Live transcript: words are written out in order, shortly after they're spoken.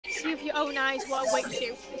see with your own eyes what awaits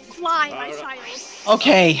you. Fly, my child.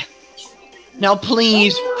 Okay. Now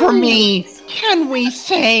please, for me, can we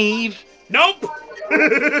save? Nope! Nope!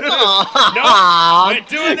 Aw, We're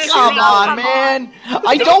doing this come wrong. on, man.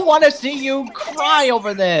 I don't want to see you cry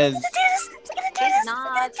over this. He's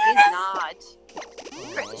not.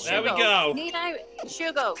 There we go. Need I...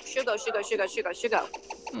 Shugo.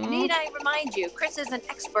 Need I remind you, Chris is an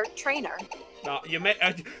expert trainer. No, you may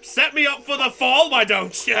set me up for the fall, why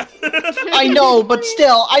don't you? I know, but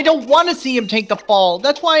still, I don't want to see him take the fall.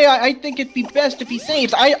 That's why I think it'd be best if he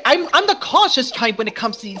saves. I'm the cautious type when it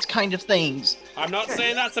comes to these kind of things. I'm not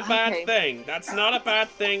saying that's a bad thing. That's not a bad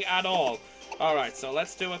thing at all. Alright, so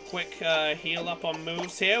let's do a quick heal up on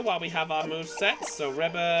moves here while we have our moves set. So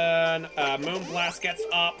Ribbon, Moonblast gets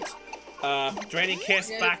upped, Draining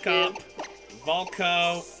Kiss back up,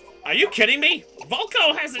 Volko. Are you kidding me?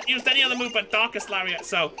 Volko hasn't used any other move but Darkest Lariat,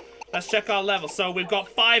 so let's check our level. So we've got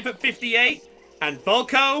 5 at 58 and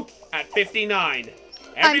Volko at 59.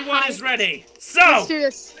 Everyone is ready. So, let's do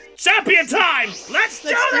this. Champion time! Let's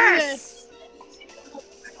do this!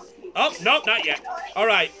 Oh, no, not yet.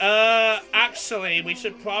 Alright, actually, we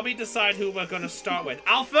should probably decide who we're gonna start with.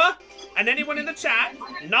 Alpha, and anyone in the chat,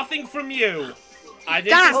 nothing from you. I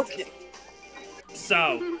didn't. Okay.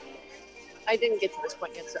 So. I didn't get to this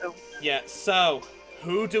point yet, so. Yeah, so,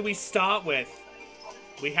 who do we start with?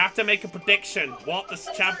 We have to make a prediction what this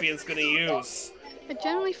champion's gonna use. I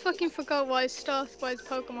generally fucking forgot what his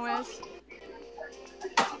Pokemon is.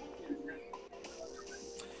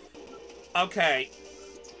 Okay.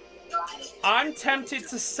 I'm tempted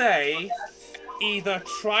to say either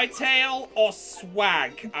Tritail or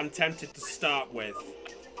Swag. I'm tempted to start with.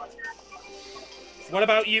 What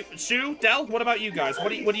about you, Shu, Del? What about you guys?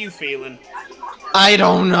 What are you feeling? I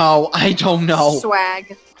don't know.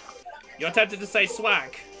 Swag. You're tempted to say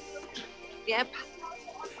Swag. Yep.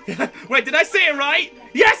 Wait, did I say it right?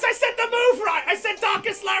 Yes, I said the move right. I said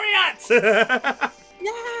Darkest Lariat.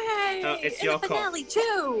 Yay! Oh, it's your call. Finale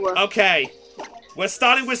too. Okay, we're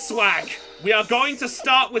starting with Swag. We are going to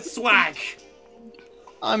start with Swag.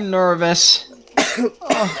 I'm nervous.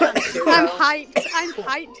 I'm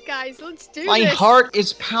hyped, guys. Let's do My this. heart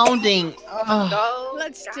is pounding. Go.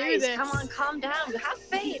 Let's guys, do this. Come on, calm down. Have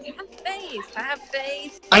faith. Have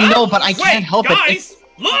faith. I know, but I can't help it. Guys,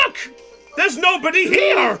 look! There's nobody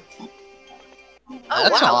here! Oh,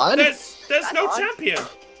 That's wow. odd. There's That's no odd. champion.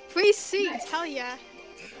 Free seats, hell yeah.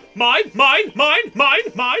 Mine. Hey,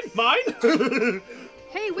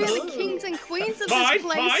 we're the kings and queens of Mine. this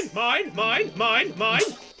place. Mine.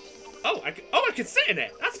 Oh, I can sit in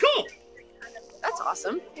it. That's cool. That's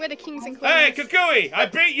awesome. We're the kings and queens. Hey, Kukui, I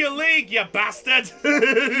beat your league, you bastard.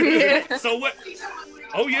 So what?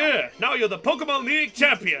 Oh yeah, now you're the Pokemon League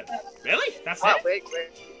champion. Really? That's Wow, it? wait,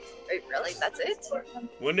 really? That's it?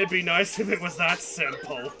 Wouldn't it be nice if it was that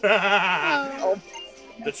simple? Oh.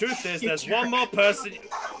 The truth is, there's one more person.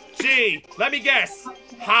 Gee, let me guess.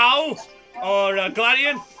 How? Or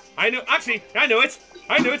Gladian? I know it.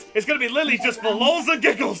 It's gonna be Lily just for lols and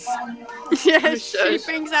giggles. Yes, she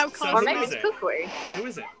brings out So Or confidence. maybe who it's is it? Kukui. Who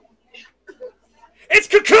is it? It's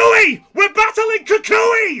Kukui! We're battling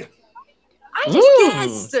Kukui! I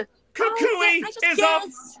just guessed! Kukui I just is up!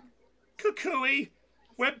 guessed. Kukui!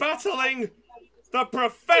 We're battling the I just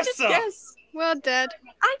Professor! guessed. Well dead.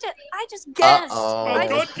 I just guessed. Uh-oh. I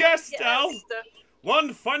Good just guess, Del. guessed.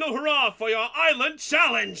 One final hurrah for your island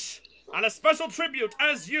challenge! And a special tribute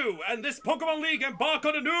as you and this Pokemon League embark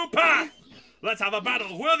on a new path! Let's have a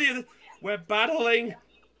battle worthy of... We're battling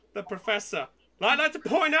the Professor. I'd like to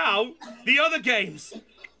point out the other games.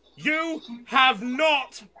 You have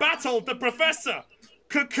not battled the Professor.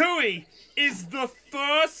 Kukui is the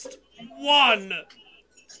first one.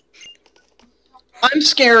 I'm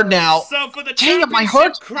scared now. So for the Dang it, my championship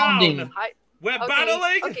heart's crown, pounding. we're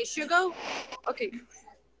battling. Okay, Shugo. Okay,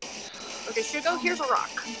 Shugo, here's a rock.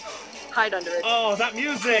 Hide under it. Oh, that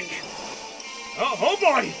music. Oh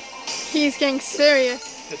boy. He's getting serious.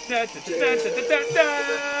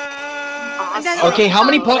 And then Okay, how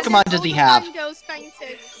many Pokemon does he have? Banjo's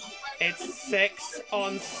fainted. It's 6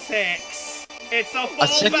 on 6. It's a A full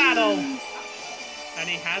six? battle. And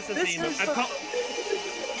he has his This emo. is And the-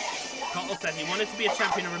 Cottle said he wanted to be a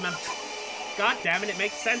champion and remember. God damn it, it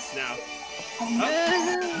makes sense now.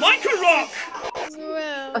 Oh. Lycanroc!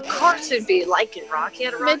 Well. Of course it'd be Lycanroc. He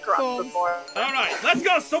had a rock Mid-form. before. Alright, let's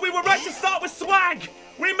go. So we were right to start with Swag.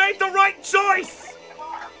 We made the right choice.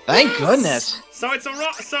 Thank goodness. So it's a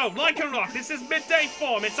rock. So Lycanroc, this is midday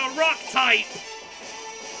form. It's a rock type.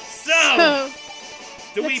 So,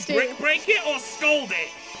 do we let's do brick it. break it or scold it?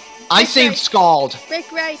 I saved Scald.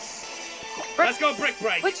 Brick race. Let's go brick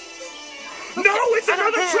break. Which? No, it's I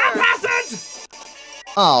don't another care.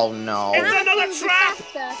 Oh no. It's another trap!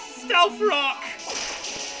 Disaster. Stealth Rock!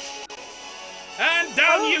 And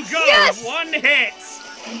down you go! Yes! One hit!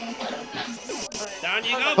 Down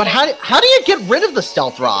you go! But how do you get rid of the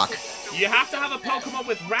Stealth Rock? You have to have a Pokemon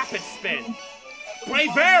with Rapid Spin.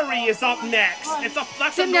 Bravery is up next!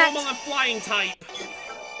 That's a normal and flying type.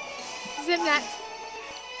 Zimnet.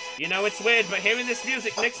 You know, it's weird, but hearing this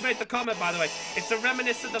music, Nick's made the comment, by the way, it's a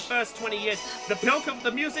reminiscence of the first 20 years.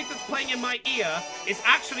 The music that's playing in my ear is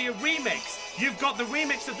actually a remix. You've got the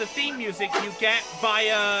remix of the theme music you get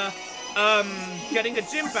via, getting a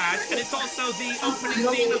gym badge, and it's also the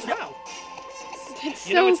opening theme as well. It's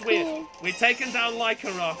You know, so it's weird. cool. We've taken down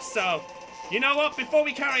Lycanroc, so, you know what, before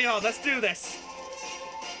we carry on, let's do this.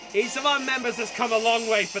 Each of our members has come a long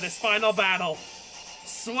way for this final battle.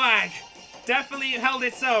 Swag definitely held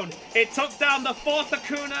its own. It took down the 4th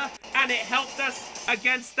Akuna, and it helped us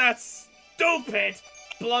against that stupid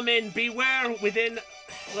blummin' Beware within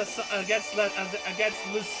against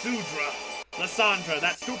Lysandra,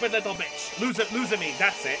 that stupid little bitch. Luzami,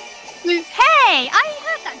 that's it. Hey, I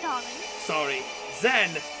heard that, darling. Sorry. Zen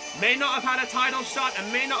may not have had a title shot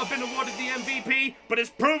and may not have been awarded the MVP, but is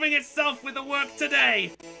proving itself with the work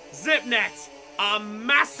today. Zipnet, a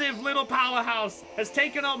massive little powerhouse, has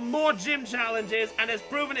taken on more gym challenges and has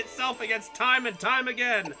proven itself against time and time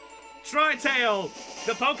again. Tri-Tail,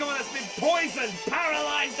 the Pokemon that's been poisoned,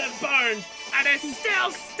 paralyzed, and burned, and is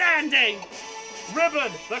still standing.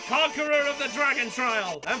 Ribbon, the conqueror of the Dragon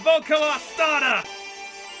Trial, and Volcalot Starter.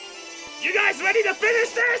 You guys ready to finish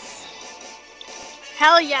this?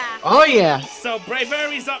 Hell yeah. Oh yeah. So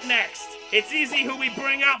Bravery's up next. It's easy who we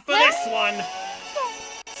bring out for this one.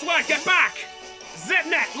 Swag, get back!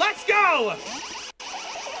 Zipnet, let's go!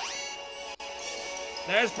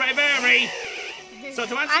 There's Bravery. So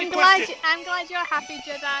to answer your question... I'm glad you're happy,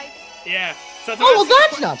 Jedi. Yeah. So to Oh, well, answer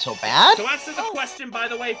that's not so bad. To answer the question, by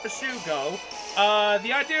the way, for Shugo,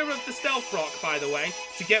 the idea of the Stealth Rock, by the way,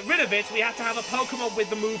 to get rid of it, we have to have a Pokemon with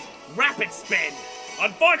the move Rapid Spin.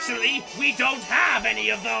 Unfortunately, we don't have any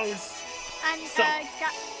of those. And So-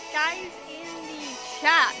 guys in the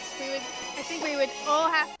chat, I think we would all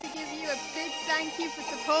have to give you a big thank you for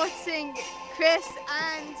supporting Chris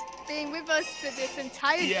and being with us for this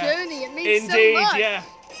entire journey. It means Indeed, so much. yeah.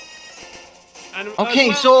 And, Okay,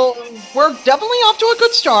 well, so we're definitely off to a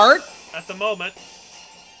good start. at the moment,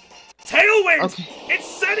 Tailwind! Okay. It's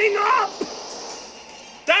setting up!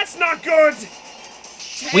 That's not good!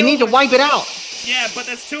 We need to Tailwind- wipe it out. Yeah, but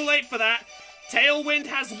it's too late for that. Tailwind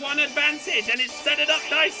has one advantage, and it's set it up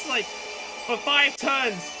nicely. For 5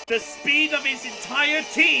 turns, the speed of his entire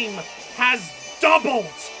team has doubled.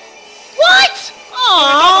 What? In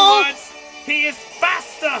Oh. other words, he is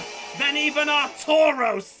faster than even our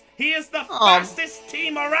Tauros. He is the fastest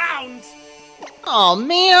team around. Oh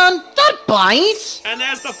man, that bites. And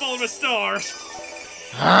there's the full restore.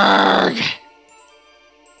 Arrgh.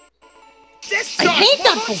 Discharge I hate one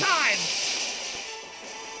that more bull- time.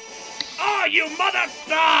 Oh, you mother!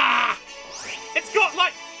 Ah! It's got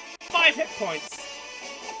like 5 hit points.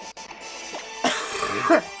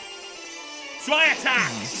 Try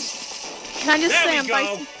attack. Can I just There say we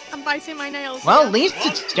go. I'm biting my nails. Well, here. at least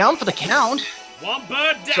it's down for the count. One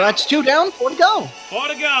bird down. So that's 2 down, 4 to go. 4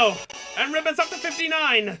 to go. And Ribbon's up to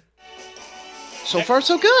 59. So far,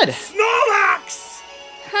 so good. Snorlax!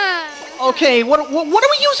 Okay, what do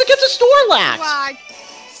we use against a Snorlax? Swag.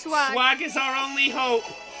 Swag is our only hope.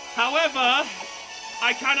 However,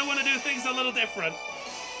 I kind of want to do things a little different.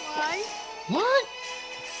 Why? What?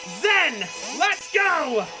 Zen, let's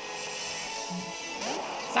go!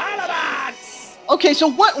 Salamence! Okay, so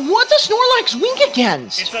what's a Snorlax weak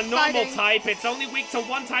against? It's a normal Fighting. type. It's only weak to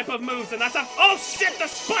one type of moves, and that's a... Oh, shit, the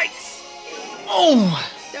spikes! Oh!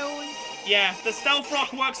 Don't. Yeah, the Stealth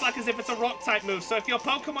Rock works like as if it's a rock-type move, so if your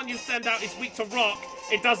Pokemon you send out is weak to rock,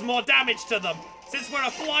 it does more damage to them. Since we're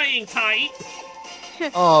a flying type...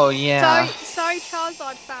 Oh, yeah. Sorry,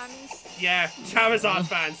 Charizard fans. Yeah, Charizard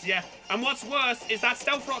fans, yeah. And what's worse is that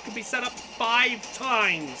Stealth Rock can be set up 5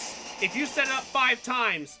 times. If you set it up 5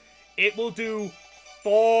 times, it will do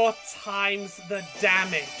 4 times the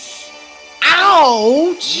damage.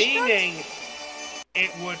 Ouch! Meaning,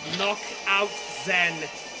 it would knock out Zen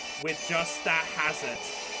with just that hazard.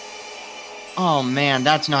 Oh, man,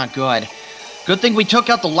 that's not good. Good thing we took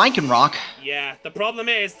out the Lycanroc. Yeah, the problem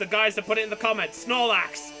is, the guys that put it in the comments,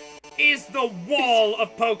 Snorlax is the wall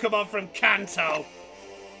of Pokemon from Kanto.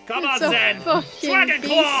 Come on, It's a Zen! fucking Dragon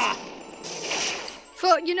beast. Claw!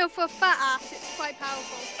 For fat ass, it's quite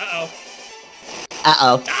powerful. Uh-oh.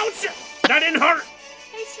 Uh-oh. Ouch! That didn't hurt!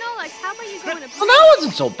 Hey, Snorlax, how about you go in a Well, that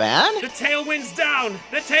wasn't so bad. The Tailwind's down!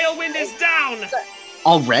 The Tailwind is down!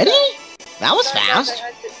 Already? That was Sorry, guys, fast. I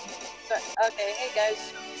had to- Okay, hey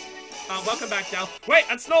guys. Welcome back, Del. Wait,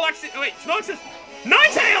 and Snorlax. Wait, Snorlax is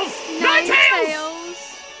Ninetales!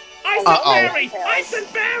 Ninetales! Ice Uh-oh. and Berry! Ice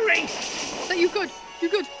and Berry! So you good? You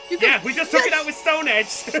good? You good? Yeah, we just took it out with Stone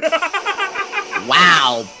Edge.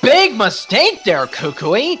 Wow, big mistake there,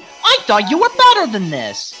 Kukui. I thought you were better than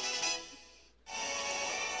this.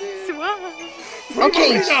 Swag.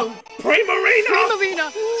 Okay, Primarina!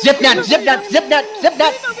 Primarina! Zipnut, Zipnut, Zipnut,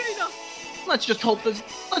 Zipnut. Primarina! Let's just hope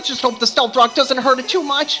the Stealth Rock doesn't hurt it too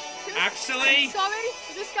much. Actually, Sorry,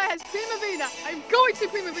 but this guy has Primarina. I'm going to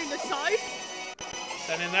Primarina's side.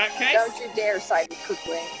 then in that case, Don't you dare side with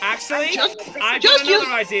Kukui. actually, I've just got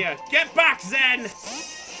another idea. Get back, Zen!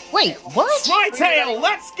 Wait, what? Trytail,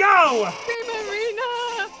 let's go!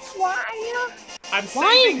 Primarina! Why? I'm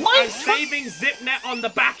Why? saving Zipnet on the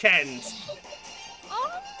back end.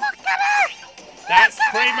 Oh, look at her! That's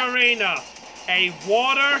Primarina, a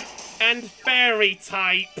water and fairy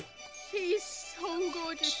type. She's so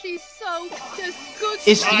gorgeous. She's so just good.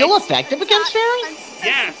 Is strength, Steel effective against attack, Fairy? and special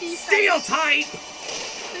Yeah, defense. Steel type.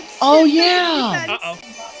 Oh, Special yeah. defense. Uh-oh.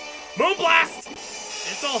 Moonblast!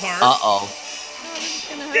 This'll hurt. Uh-oh. Oh, this is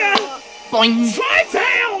gonna hurt Yeah. a lot. Boing.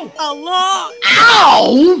 Trytail! A lot.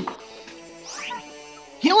 Ow!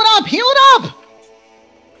 Heal it up, heal it up!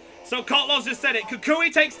 So Kotlos just said it.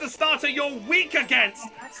 Kukui takes the starter you're weak against.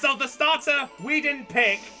 So the starter we didn't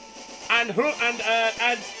pick, and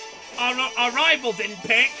our rival didn't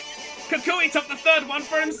pick. Kukui took the third one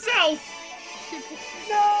for himself.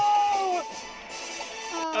 No!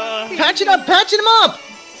 Patch it up, patch him up!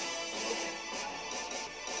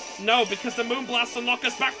 No, because the Moonblast will knock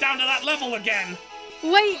us back down to that level again.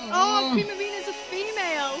 Wait, oh, Primarina's a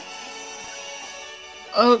female.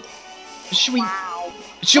 Should we... Wow.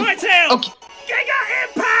 Should... Trytail! Okay. Giga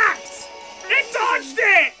Impact! It dodged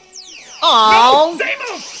it! Oh! No! Same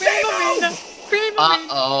move! Primarina.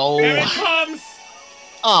 Uh-oh. Here it comes!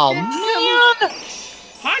 Oh, man!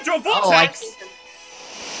 Hydro Oh, Vortex!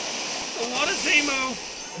 What a Z move!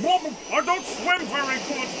 I don't swim very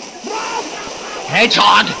good!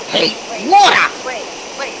 Hedgehog hate water!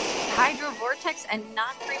 Wait. Hydro Vortex and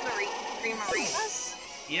not Primarinas?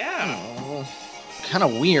 Yeah. Kind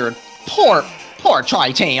of weird. Poor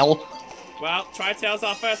Trytail. Well, Trytail's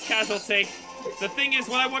our first casualty. The thing is,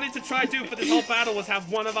 what I wanted to try to do for this whole battle was have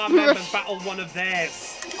one of our members battle one of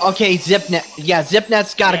theirs. Okay, Zipnet. Yeah,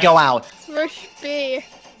 Zipnet's gotta go out. Rush B.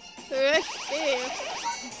 Rush B.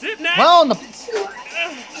 Zipnet! Well,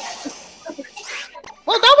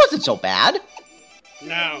 well, that wasn't so bad.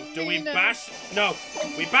 Now, do we bash? No,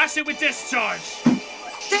 we bash it with Discharge.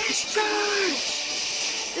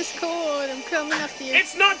 Discord, I'm coming after you.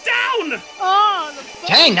 It's not down! Oh, the fuck?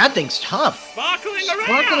 Dang, that thing's tough. Sparkling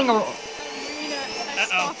Sparkling, Arena! Arena.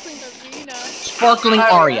 Uh-oh. Sparkling Arena. sparkling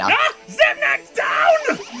aria. Ah! Zipnet's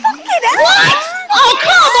down! What? Oh,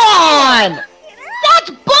 come on! That's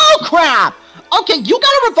bullcrap! Okay, you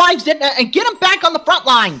gotta revive Zipnet and get him back on the front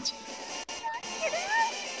lines.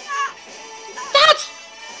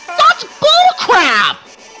 That's bullcrap!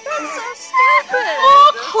 That's so stupid!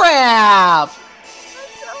 Bullcrap!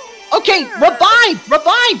 Okay,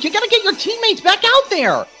 revive! You gotta get your teammates back out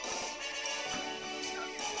there.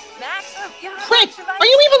 Max, Chris, are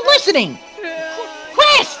you even listening?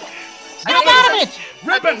 Chris! Snap out of it!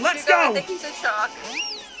 Ribbon, let's go! I think he's in shock.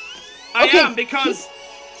 I Okay. am, because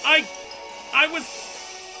I was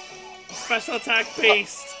special attack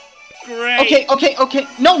beast. Great. Okay.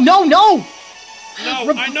 No!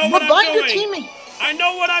 No, I know what I'm Revive your doing. teammate. I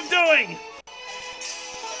know what I'm doing.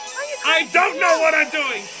 I don't know what I'm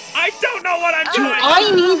doing. I don't know what I'm Do doing.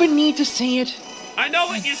 I even need to say it? I know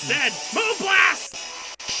what you said. Moonblast!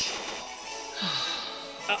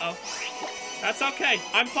 Uh-oh. That's okay.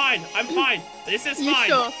 I'm fine. This is You fine.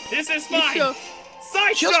 sure? This is You fine. sure?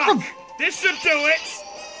 Side Just shock! This should do it!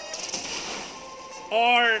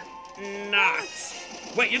 Or not.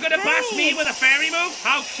 Wait, you're gonna bash me with a fairy move?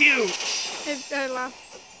 How cute! I laugh.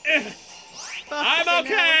 Eh, I'm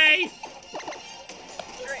okay!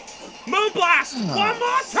 Moonblast! One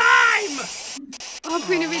more time! Oh,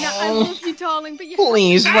 Queen Arena, I love you, darling, but you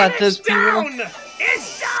Please And let it's this be. down!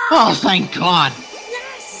 It's down! Oh, thank God.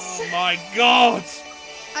 Oh my god!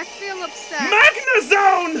 I feel upset.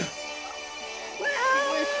 Magnezone!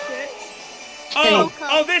 Wish it.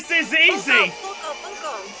 Oh, this is easy!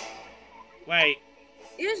 Volko. Wait,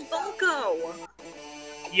 Use Volko.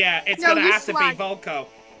 yeah, it's No, gonna you have to be swag. Volko.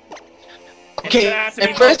 Okay, gonna have to be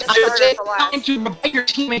and Chris, Volko. I would say For last. time to revive your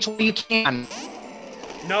teammates when you can.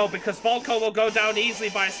 No, because Volko will go down easily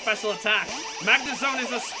by a special attack. Magnezone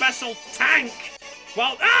is a special tank!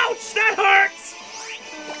 Well, ouch! That hurts!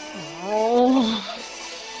 Oh.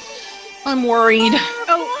 I'm worried.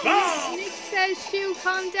 Oh, Nick says, Shu,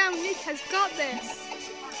 calm down. Nick has got this.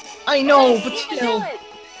 I know, Hey, but you can still. do it.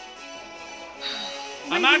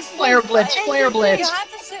 I'm actually... Flare Blitz, Flare Blitz. You have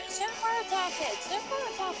to super attack it. Super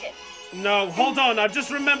attack it. No, hold on, I've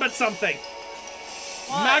just remembered something.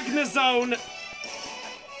 What? Magnezone,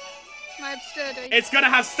 I have sturdy. it's gonna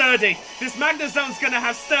have sturdy. This Magnezone's gonna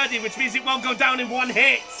have sturdy, which means it won't go down in one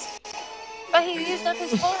hit. But he used up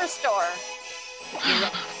his full restore.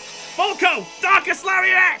 Volko, Darkest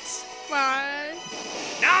Lariat! What?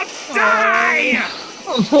 Now die!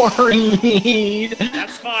 I'm worried.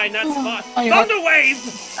 That's fine, that's fine. I- Thunder Wave!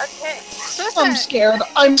 Okay. I'm scared.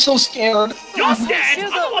 I'm so scared. You're scared! Shu,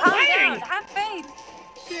 I'm the one calm playing! down. Have faith.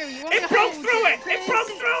 Shu, you want It to broke hold through it! It Chris? broke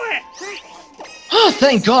through it! Oh,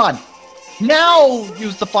 thank God. Now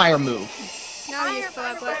use the fire move. Now use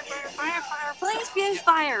Flare Blitz. Fire. Please use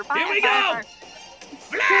fire. Fire. Here we fire, go!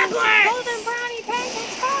 Flare Blitz! Golden brownie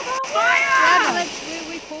pancakes for the Flare Fire! Blitz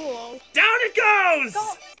really cool. Down it goes!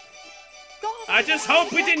 Go. I just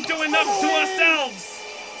hope we didn't do enough to ourselves.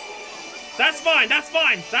 That's fine, that's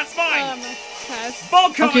fine, that's fine. Okay.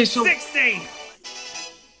 Volko Okay, at so- 60.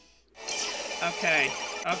 Okay.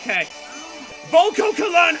 Volko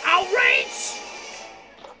can learn Outrage?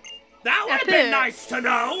 That would have been Epic. nice to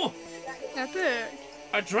know. Epic.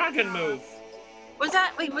 A dragon move. Was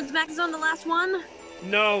Magnetzone the last one?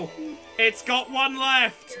 No, it's got one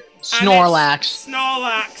left. And it's Snorlax.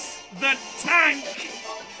 Snorlax, the tank.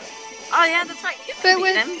 Oh yeah, that's right. You But can beat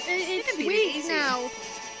when him. it's can beat it weak easy. now.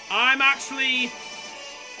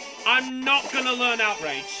 I'm not gonna learn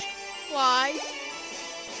Outrage. Why?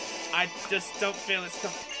 I just don't feel it's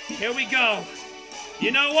coming. Here we go.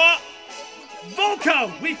 You know what?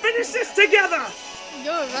 Volko, we finish this together.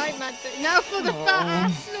 You're right, Mad. Now for the fat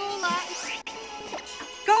ass Snorlax.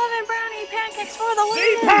 Golden brownie pancakes for the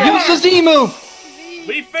win. Z-Power! Use the Z move.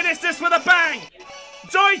 We finish this with a bang.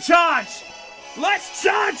 Joy charge. Let's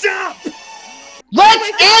charge up. Let's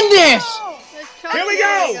end this. Let's try Here we it,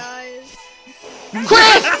 go. guys.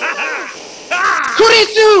 Chris, Ah!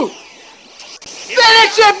 Kurisu,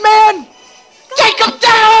 finish it, man. Take him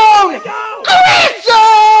down. Go!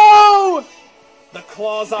 Kurisu. The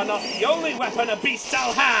claws are not the only weapon a beast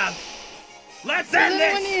shall have. Let's end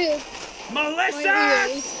Another one this. here.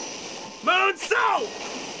 Malicious Moonsault.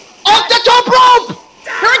 Off the top rope.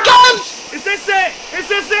 Here it comes. Is this it? Is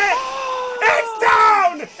this it? It's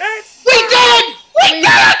down. It's We did it. We did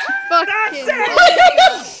it. Fucking That's it.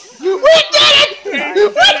 We did it! We did it!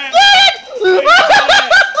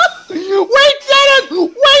 We did it!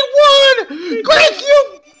 We won!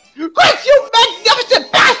 Chris, you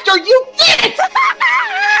magnificent bastard! You did it!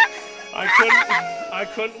 I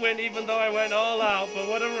couldn't win even though I went all out, but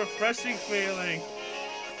what a refreshing feeling.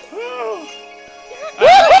 Whew.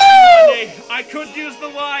 I could use the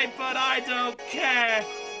Y, but I don't care.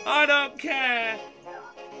 I don't care.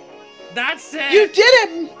 That's it. You did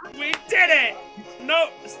it! We did it. No.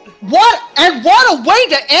 What? And what a way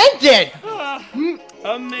to end it!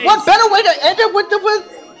 Amazing. What better way to end it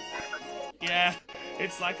with Yeah,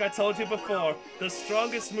 it's like I told you before. The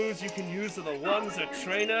strongest moves you can use are the ones a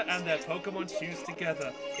trainer and their Pokemon choose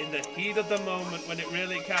together in the heat of the moment when it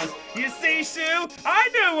really counts. You see, Shu? I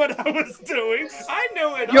knew what I was doing. I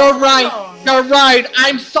knew it. You're all right. along. You're right.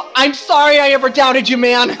 I'm sorry I ever doubted you,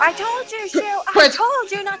 man. I told you, Shu. I Chris.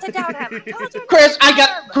 told you not to doubt him. I told you Chris,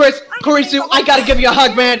 Kurisu, I gotta give you a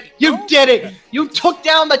hug, man. You did it. You took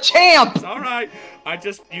down the champ. It's all right.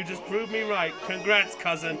 You just proved me right. Congrats,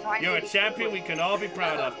 cousin. You're a champion we can all be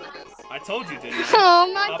proud of. I told you, didn't I?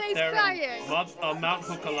 Oh, Up Monday's there crying. on Mount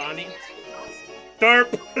Hukalani.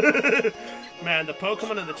 Derp! Man, the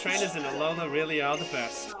Pokemon and the trainers in Alola really are the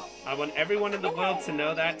best. I want everyone in the world to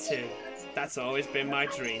know that too. That's always been my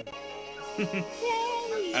dream.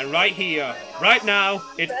 And right here, right now,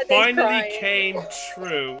 it finally came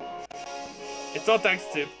true. It's all thanks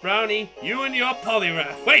to Brownie, you and your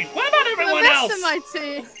Poliwrath. Wait, what about The everyone rest else? of my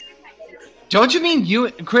team. Don't you mean you,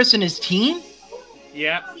 Chris, and his team?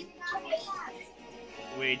 Yep.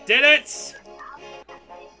 We did it!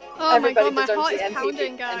 Oh my god, my heart is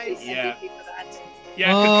pounding, guys. Yeah. MVP for that.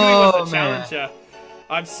 Yeah, Kukui was Oh, the man. challenger.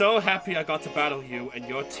 I'm so happy I got to battle you and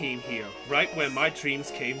your team here, right when my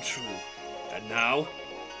dreams came true. And now,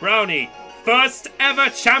 Brownie, first ever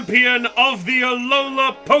champion of the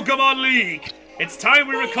Alola Pokemon League! It's time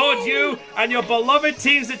we record you and your beloved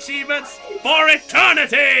team's achievements for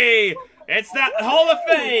eternity! It's that Hall of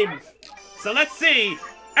Fame! So let's see,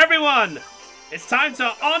 everyone, it's time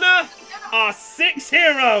to honor our 6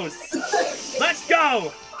 heroes! Let's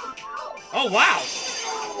go! Oh wow!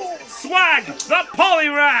 Swag, the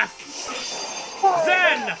Poliwrath!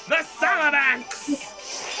 Zen, the Salamence!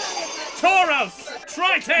 Tauros,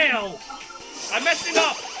 Tritail. I'm messing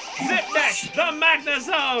up. Zipneck, the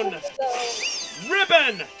Magnezone.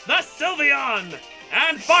 Ribbon, the Sylveon.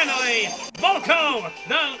 And finally, Volco,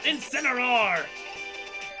 the Incineroar.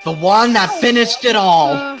 The one that finished it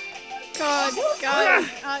all. God, guys,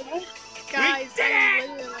 guys, I'm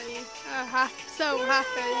literally so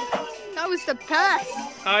happy. That was the best.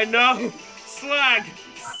 I know. Slag,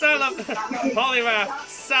 Poliwrath,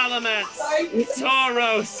 Salamence,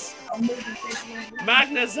 Tauros,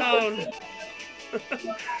 Magnezone,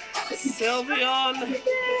 Sylveon.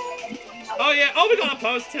 Oh yeah, oh we got a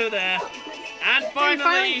pose too there. And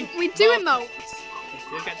finally, we do emote.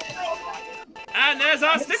 And there's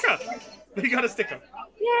our sticker. We got a sticker.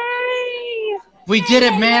 Yay! We did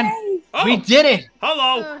it, man. Oh, we did it.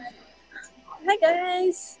 Hello. Hi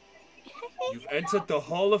guys. You've entered the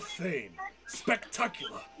Hall of Fame.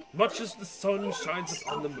 Spectacular. Much as the sun shines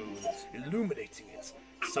upon the moon, illuminating it,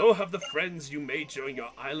 so have the friends you made during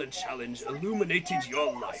your island challenge illuminated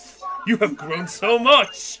your life. You have grown so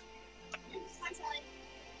much.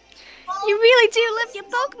 You really do love your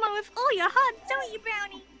Pokemon with all your heart, don't you,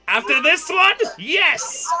 Brownie? After this one,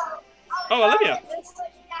 yes! Oh, Olivia.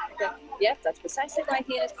 Yep, that's precisely why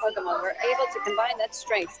he and his Pokemon were able to combine that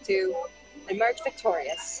strength to emerge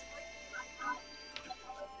victorious.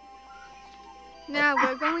 Now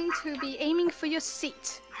we're going to be aiming for your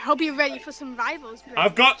seat. I hope you're ready for some rivals, bro.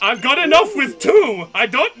 I've got enough with 2. I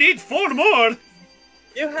don't need 4 more.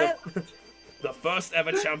 You have the first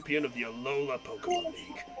ever champion of the Alola Pokemon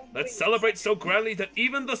League. Let's celebrate so grandly that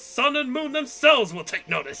even the sun and moon themselves will take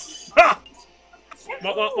notice. Ha!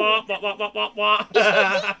 Wah, wah, wah, wah, wah, wah, wah,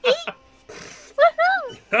 wah.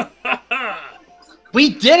 We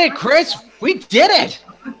did it, Chris. We did it.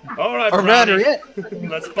 All right, Or rather, Brownie.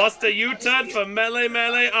 Let's bust a U-turn for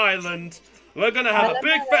Melee Island. We're gonna have a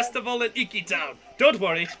big festival in Iki Town. Don't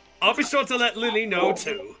worry, I'll be sure to let Lily know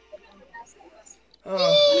too.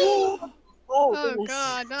 Oh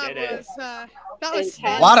God, that was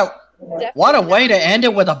intense. What a way to end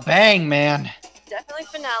it with a bang, man. Definitely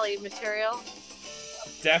finale material.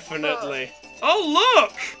 Definitely. Oh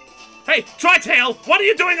look! Hey, Tritail, what are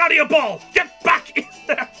you doing out of your ball? Get back in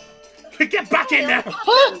there! Get back in there!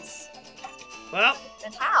 Well,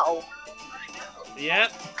 And how? yeah.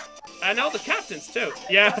 I know the captains too.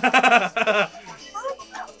 Yeah.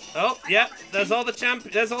 Oh, yeah. There's all the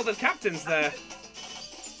captains there.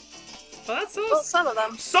 Oh, that's awesome. Well, some of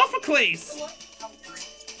them. Sophocles!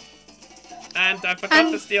 And I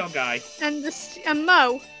forgot the steel guy. And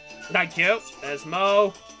Mo. Thank you. There's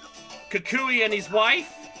Mo. Kukui and his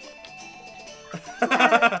wife.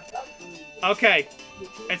 Okay.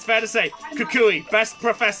 It's fair to say, Kukui, best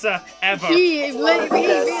professor ever. He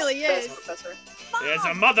really is. There's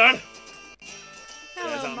a mother.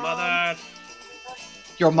 There's Hello, a Mom. mother.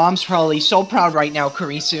 Your mom's probably so proud right now,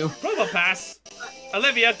 Kurisu. Probopass.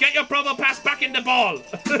 Olivia, get your Probopass back in the ball.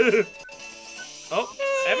 Oh,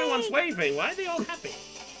 everyone's waving. Why are they all happy?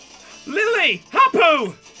 Lily!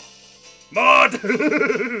 Hapu! Maud!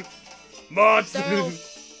 Maud! So-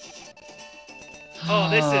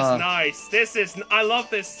 Oh, this is nice. I love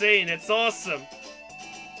this scene. It's awesome.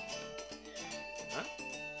 Huh?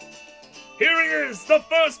 Here he is, the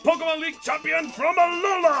first Pokemon League champion from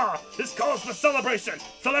Alola! This calls for celebration,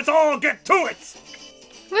 so let's all get to it!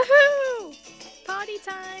 Woohoo! Party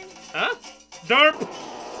time. Huh? Derp!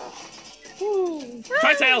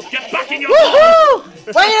 Tritail, get back in your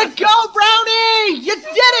Woohoo! Way to go, Brownie! You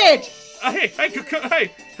did it! Hey,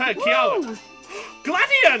 Kiala.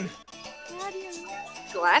 Gladion!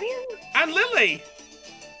 Gladion? And Lily!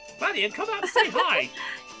 Gladion, come out and say hi!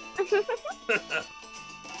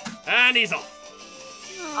 And he's off.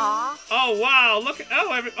 Aw. Oh, wow, look at...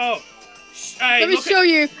 Hey, Let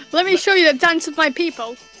me show you the dance of my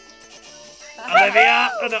people.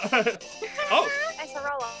 Olivia! Oh,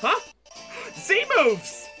 Acerola. huh?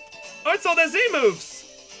 Z-moves! Oh, it's all their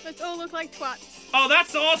Z-moves! Let's all look like twats. Oh,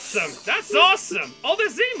 that's awesome! That's awesome! All their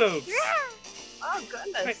Z-moves! Oh,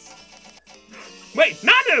 goodness. Wait,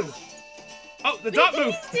 Nanu! Oh, the dart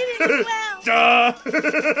move! Duh!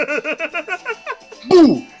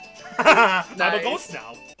 Boo! I'm a ghost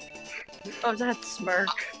now. Oh, that smirk.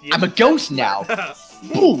 I'm a ghost now.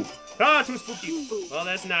 Boo! Ah, too spooky. Well,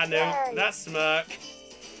 there's Nanu. That smirk.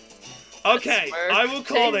 Okay, smirk. I will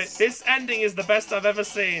call it. Thanks. This ending is the best I've ever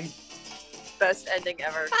seen. Best ending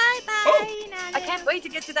ever. Bye-bye, Oh. Nanu. I can't wait to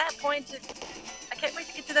get to that point.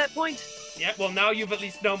 Yeah, well, now you've at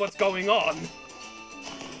least known what's going on.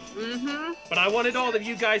 Mm-hmm. But I wanted all of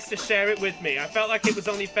you guys to share it with me. I felt like it was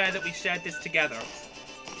only fair that we shared this together.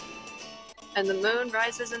 And the moon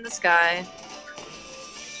rises in the sky.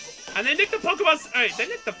 And they nicked the Pokemon's. They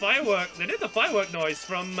nicked the firework. They nicked the firework noise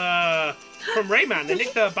from Rayman. They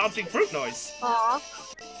nicked the bouncing fruit noise. Aw.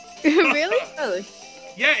 Really? Really?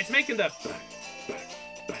 Yeah, it's making the.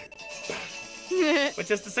 Which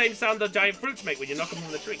is the same sound that giant fruits make when you knock them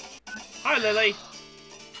from the tree. Hi, Lily.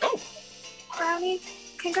 Oh. Brownie,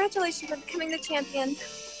 congratulations on becoming the champion.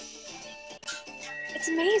 It's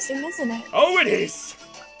amazing, isn't it? Oh, it is.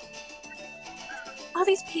 All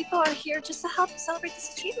these people are here just to help celebrate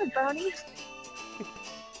this achievement, Brownie.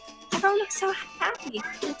 Everyone looks so happy.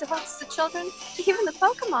 The adults, the children, even the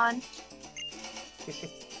Pokemon.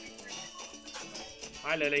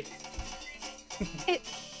 Hi, Lily. It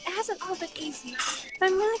hasn't all been easy, but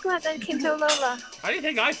I'm really glad that I came to Alola. How do you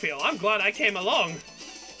think I feel? I'm glad I came along.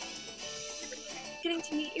 Getting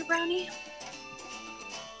to meet you, Brownie?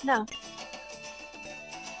 No.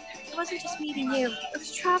 It wasn't just meeting you. It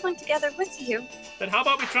was traveling together with you. Then how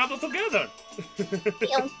about we travel together?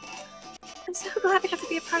 I'm so glad I got to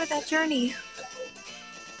be a part of that journey.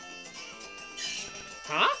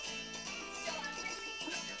 Huh?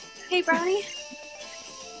 Hey, Brownie.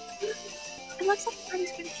 It looks like the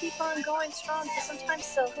party's gonna keep on going strong for some time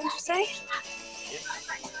still, wouldn't you say?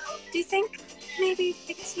 Do you think maybe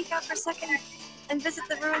we could sneak out for a second and visit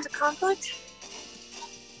the ruins of conflict?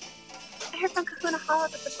 I heard from Kahuna Hollow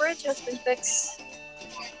that the bridge has been fixed.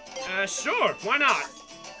 Sure. Why not?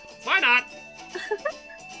 Why not?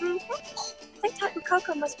 I think Tapu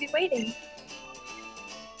Koko must be waiting.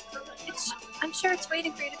 I'm sure it's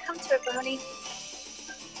waiting for you to come to it, Brownie.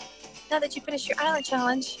 Now that you finished your island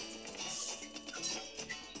challenge.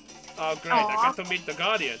 Oh, great. I got to meet the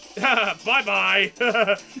Guardian. Bye-bye.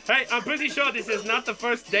 Hey, I'm pretty sure this is not the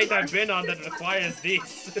first date I've been on that requires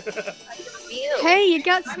this. Hey, you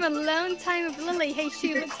got some alone time with Lily. Hey,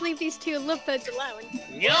 shoot, let's leave these two lovebirds alone.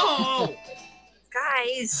 No!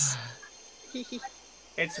 Guys!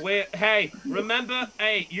 It's weird. Hey, remember?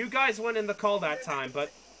 Hey, you guys weren't in the call that time,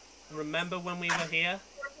 but remember when we were here?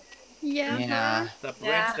 Yeah. Yeah. The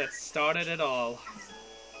bridge that started it all.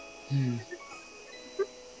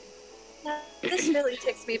 Now, this really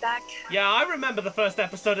takes me back. Yeah, I remember the first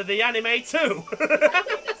episode of the anime too.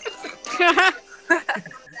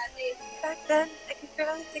 Back then, I could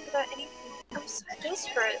barely think about anything. I was so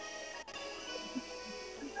desperate.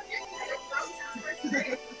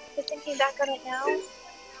 But thinking back on it now,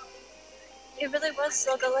 it really was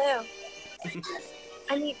Solgaleo.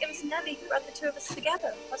 I mean, it was Nebby who brought the two of us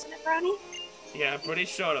together, wasn't it, Brownie? Yeah, I'm pretty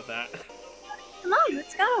sure of that. Come on,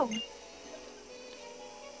 let's go.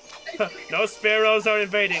 No sparrows are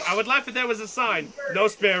invading. I would laugh if there was a sign. No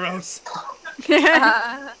sparrows.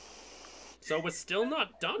 So we're still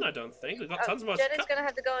not done, I don't think. We've got tons more. Jenna's gonna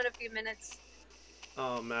have to go in a few minutes.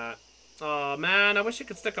 Oh, Matt. Oh, man, I wish you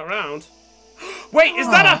could stick around. Wait, is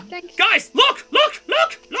that a... Guys, look! Look!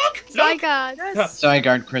 Look! Look! Zygarde.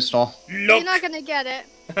 Zygarde crystal. Look! You're not gonna get it.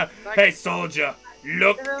 Hey, soldier.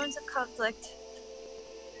 Look! The ruins of conflict.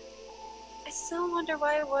 I still wonder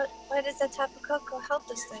why it is that Tapu Koko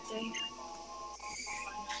helped us that day.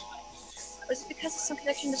 Was it because of some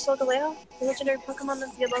connection to Solgaleo, the legendary Pokemon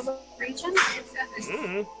of the Alola region?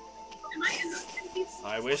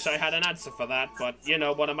 I wish I had an answer for that, but, you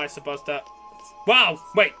know, what am I supposed to... Wow!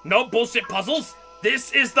 Wait, no bullshit puzzles?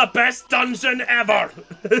 This is the best dungeon ever!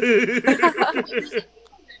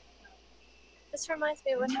 This reminds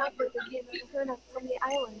me of what happened with the Kahuna from the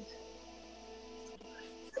island.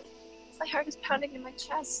 My heart is pounding in my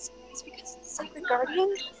chest. It's because of the Sacred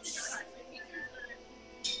Guardian?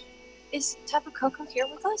 Is Tapu Koko here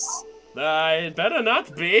with us? It better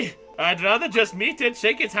not be. I'd rather just meet it,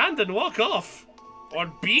 shake its hand, and walk off. Or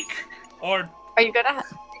beak, or... Are you gonna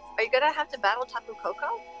have to battle Tapu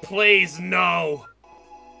Koko? Please, no.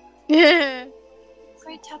 Yeah.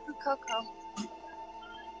 Great Tapu Koko.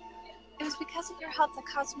 It was because of your help that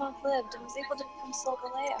Cosmo lived and was able to become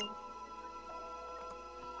Solgaleo.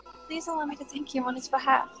 Please allow me to thank you on his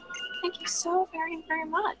behalf. Thank you so very, very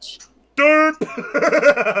much. Derp!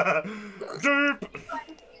 Derp!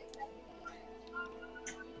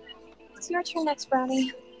 It's your turn next,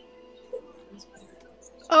 Brownie.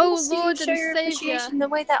 Oh, See you Lord show your and Savior. appreciation the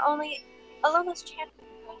way that only Alola's champion.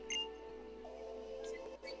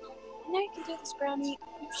 I know you can do this, Brownie.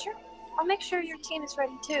 I'm sure. I'll make sure your team is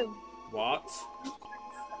ready too. What?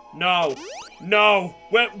 No. No.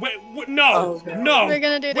 No. No. We're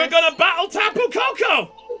gonna do this. We're gonna battle Tapu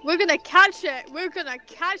Koko! We're gonna catch it. We're gonna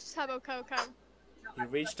catch Tapu Koko. You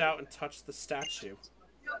reached out and touched the statue.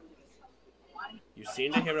 You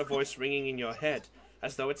seem to hear a voice ringing in your head,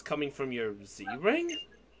 as though it's coming from your Z-ring?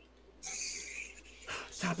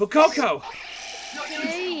 Tapu Koko!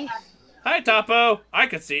 Hey. Hi, Tapu! I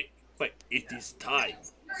can see... Wait, it is time.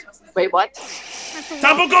 Wait, what?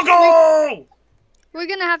 Tapu Koko! We're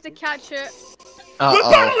gonna have to catch it. We're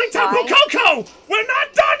battling Tapu Koko! We're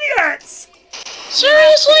not done yet!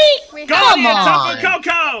 Seriously? Come on! Tapu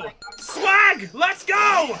Koko! Swag! Let's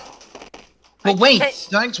go! But wait,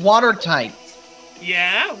 Snake's water type.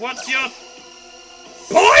 Yeah? What's your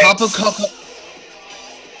point?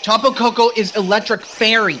 Tapu Koko is electric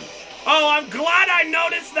fairy. Oh, I'm glad I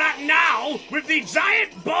noticed that now, with the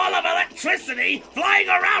giant ball of electricity flying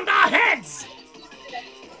around our heads!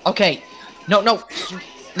 Okay, no.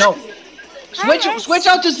 Switch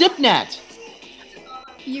out to Zipnet.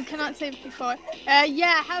 You cannot save before.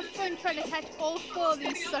 Yeah, have fun trying to catch all 4 of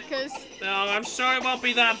these suckers. No, I'm sure it won't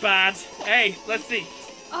be that bad. Hey, let's see.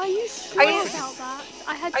 Are you sure about that?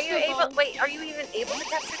 Are you even able to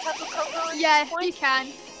capture Tapu Koko? Yeah, you can.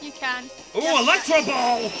 You can. Ooh, Electro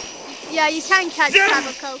Ball! Yeah, you can catch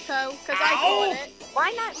Tapu Koko, because I caught it.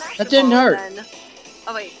 Why not Master That didn't Ball, hurt. then?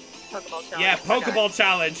 Oh wait, Pokeball challenge. Yeah, Pokeball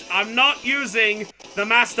challenge. I'm not using the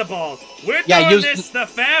Master Ball. We're Yeah, doing use this the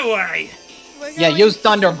fair way. Yeah, use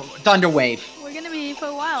Thunder Wave. We're gonna be here for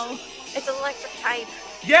a while. It's electric type.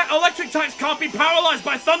 Yeah, electric types can't be paralyzed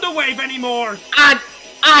by Thunder Wave anymore.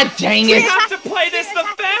 Dang We it! have to play this the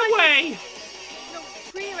fair way. No,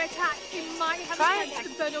 free attack. It might have a chance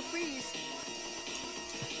to burn or freeze.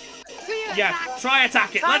 Yeah, try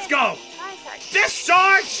attack it. Let's go. Try attack.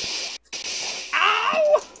 Discharge!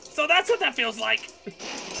 Ow! So that's what that feels like.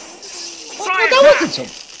 Try That attack! wasn't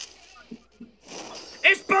so.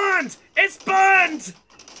 It's burned! It's burned!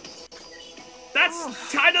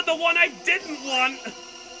 That's kind of the one I didn't want.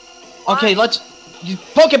 Okay, let's.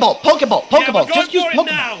 Pokeball! Yeah, we're going Just use for it Pokeball!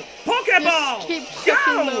 now. Pokeball! Just keep Go!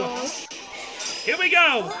 chucking those. Here we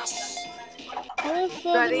go.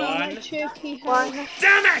 Ready? One,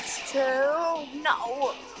 Damn it! 2,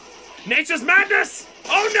 no. Nature's Madness!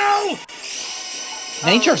 Oh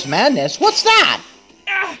Nature's Madness? What's that?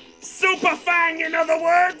 no! Super Fang, in other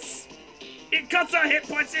words! It cuts our hit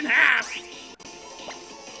points in half!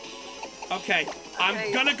 Okay,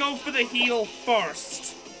 I'm gonna go for the heal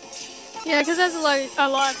first. Yeah, because there's a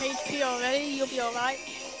lot of HP already. You'll be alright.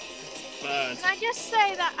 But Can I just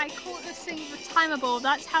say that I caught this thing with timeable?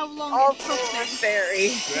 That's how long All it took me.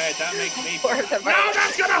 fairy. great, that makes me Poor feel. the No,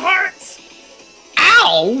 that's gonna hurt!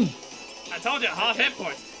 Ow! I told you, half hit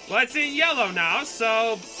points. Well, it's in yellow now,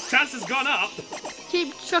 so chance has gone up.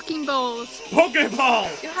 Keep chucking balls.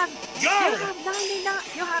 Pokeball! You have Go! 99.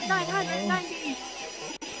 You have 990.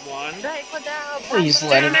 One. Drag one down. Please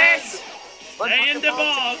let Damn him. it! Stay in the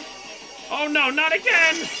ball! Oh no, not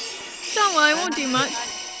again! Don't worry, it won't do much.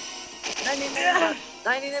 99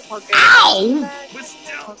 Pokemon. Ow! We're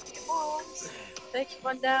still... Pokeballs. Take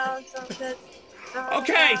one down. Something.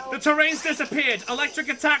 Okay, the terrain's disappeared. Electric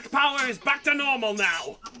attack power is back to normal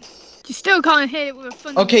now. You still can't hit it with a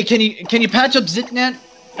thunder. Okay, can you patch up Zipnet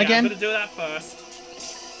Yeah, again? I'm gonna do that first.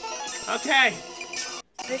 Okay.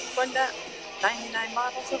 Take one down. 99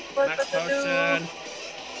 models of Max potion.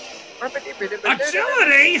 Agility.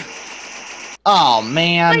 Agility? Oh I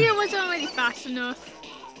man. think it was already fast enough.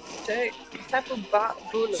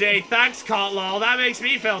 Gee, thanks, Cotlol. That makes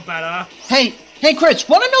me feel better. Hey, Chris,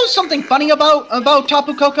 wanna know something funny about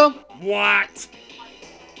Tapu Koko? What?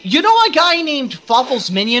 You know a guy named Fluffles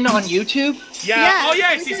Minion on YouTube? Yeah. Yeah, Oh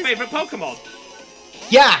yeah, it's this his is- favorite Pokemon.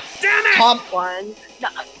 Yeah. Damn it! Tom One. No.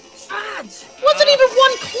 Fudge. wasn't even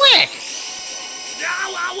one click.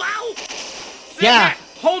 Ow, ow, ow! Yeah.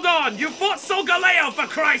 Zipnet, hold on, you fought Solgaleo for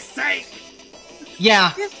Christ's sake!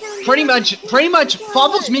 Yeah. Pretty much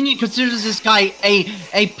Fluffles Minion considers this guy a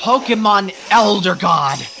Pokemon elder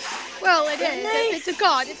god. Well, it is. It's a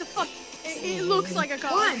god. It's a fuck. It looks like a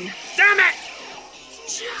god. Damn it!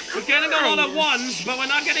 We're getting a lot of ones, but we're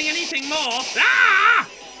not getting anything more. Ah!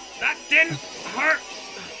 That didn't hurt.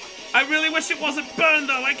 I really wish it wasn't burned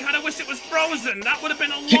though. I kind of wish it was frozen. That would have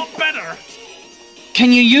been a lot better.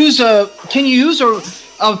 Can you use a burn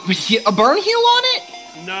heal on it?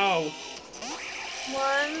 No.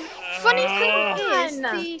 One. Funny thing is,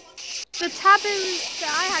 the taboos that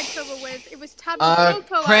I had trouble with, it was taboo Koko I had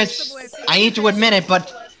Chris, trouble with. I hate to admit it,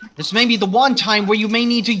 but this may be the one time where you may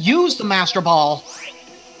need to use the Master Ball.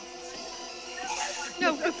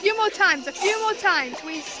 No, a few more times.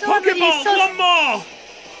 We still haven't Pokeball, used one more!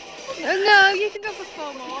 No, you can go for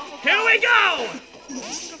 4 more. or Here we 5. go! Go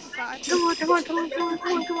for 5.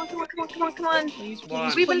 Come on.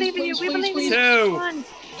 One, We believe in you. We believe in you. two, Come on.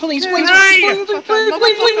 Please, three! please. Go! We got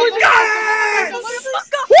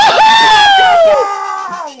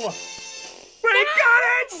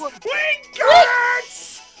it! We got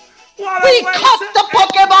it! What a We way caught to the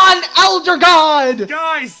Pokemon Elder God!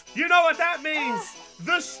 Guys, you know what that means?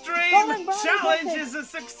 The stream challenge is a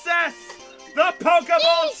success! The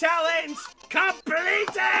Pokeball challenge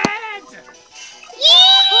completed!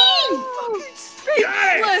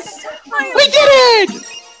 Speechless! We did it!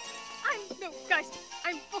 No, guys,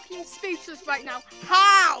 I'm fucking speechless right now.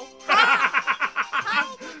 How?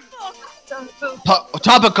 How the fuck?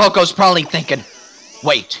 Tapu Koko's probably thinking,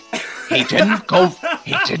 wait, he did not go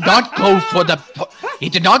for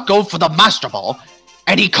the Master Ball,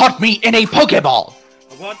 and he caught me in a Pokeball.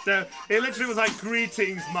 What the? He literally was like,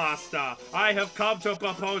 greetings, Master. I have come to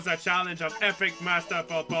propose a challenge of epic Master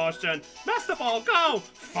proportion. Master Ball, go!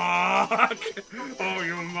 Fuck! Oh,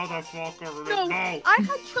 you motherfucker. No, No. I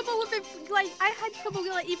had trouble with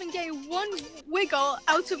it, even getting one wiggle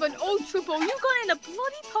out of an Ultra Ball. You got in a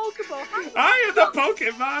bloody Pokeball. I am the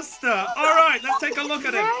Pokemaster! Alright, let's take a look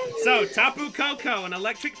at him. So, Tapu Koko, an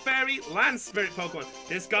electric fairy land spirit Pokemon.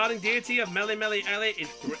 This guardian deity of Mele Mele Ele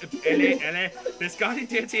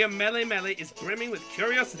is brimming with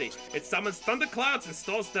curiosity. It summons thunderclouds and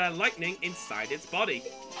stores their lightning inside its body.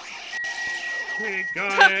 We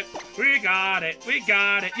got it. We got it. We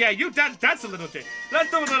got it. Yeah, you dance a little bit. Let's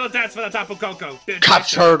do a little dance for the Tapu Koko.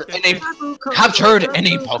 Captured in a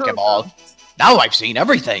Pokeball. Now I've seen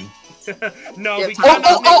everything. No, we can't.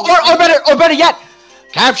 Or better yet,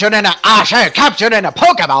 captured in a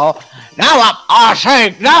Pokeball. Now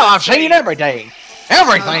I've seen everything.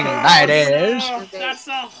 Everything, that is. Oh, that's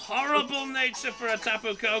a horrible nature for a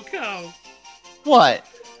Tapu Koko. What?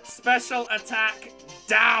 Special attack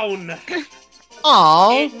down.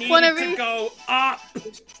 Oh. It needed to go up.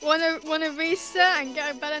 Wanna reset and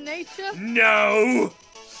get a better nature? No.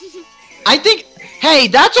 I think. Hey,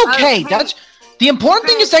 that's okay. That's the important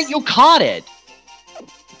thing is that you caught it.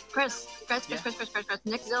 Chris.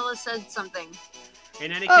 Nick Zilla said something.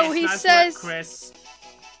 In any case, he nice says. work, Chris.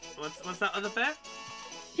 What's that other bit?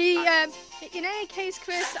 In any case,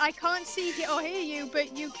 Chris, I can't see or hear you,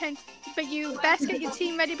 but you best get your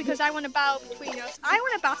team ready because I want to battle between us. I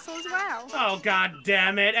want to battle as well. Oh, god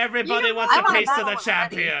damn it. Everybody wants a piece of the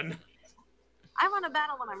champion. I want to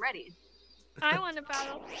battle when I'm ready. I want to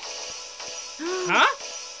battle. Huh?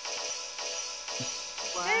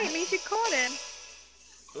 What? Hey, it means you caught him.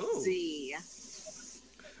 Ooh. Z.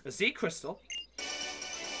 A Z crystal.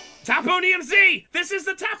 Taponium Z! This is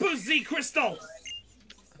the Tapu Z crystal!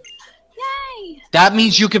 Yay! That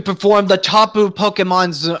means you can perform the Tapu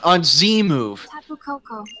Pokemon's on Z move. Tapu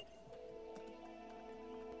Koko.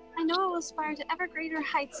 I know it will aspire to ever greater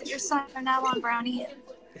heights that your sons are now on, Brownie.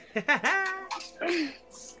 But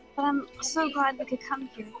I'm so glad we could come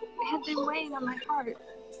here. It had been weighing on my heart.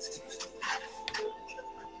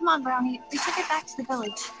 Come on, Brownie. We should get back to the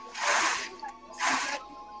village.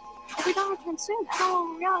 If we don't return soon, everyone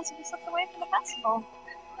will realize we slipped away from the festival.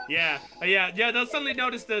 Yeah, they'll suddenly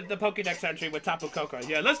notice the Pokédex entry with Tapu Koko.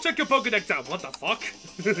 Yeah, let's check your Pokédex out. What the fuck?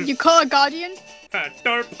 You call a guardian?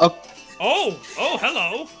 Derp. Oh,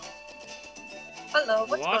 hello. Hello,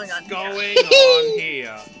 what's going on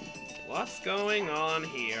here? What's going on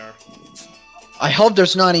here? I hope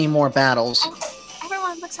there's not any more battles.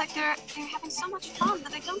 Everyone looks like they're having so much fun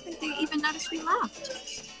that I don't think they even noticed we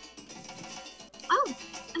left. Oh,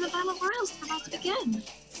 and the Battle Royals is about to begin.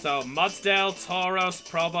 So, Mudsdale, Tauros,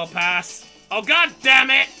 Probopass. Oh, god damn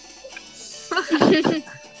it! The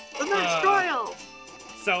next Royal!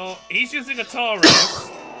 So, he's using a Tauros.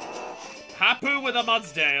 Hapu with a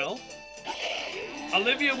Mudsdale.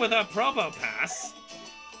 Olivia with a Probopass.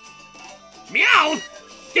 Meow!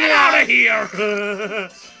 Get out of here!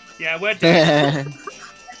 Yeah, we're dead.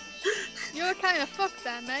 You're kind of fucked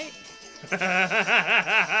then, mate.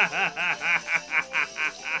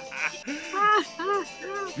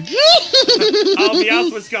 Oh,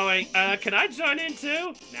 Meowth was going, can I join in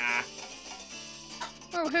too? Nah.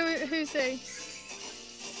 Oh, who's he?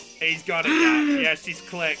 He's got it now. Yeah, she's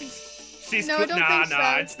clicked. No, I don't think so.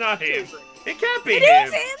 It's not him. It can't be It him.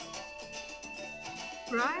 is him!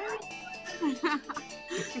 Right?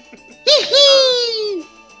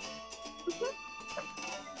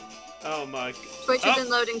 Oh my. Twitch has been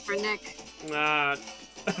loading for Nick.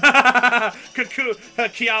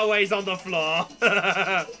 Kiawe's on the floor.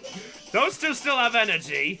 Those two still have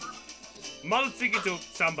energy. Mother's speaking to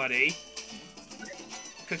somebody.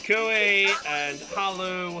 Kukui and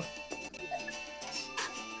Halu.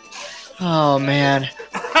 Oh man.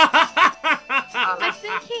 I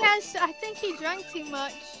think he drank too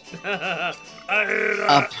much.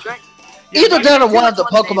 Either that or one of the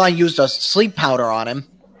Pokemon used a sleep powder on him.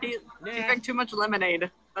 He drank too much lemonade.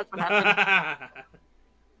 That's what happened.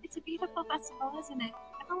 It's a beautiful festival, isn't it?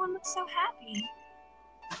 Everyone looks so happy.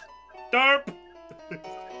 Derp!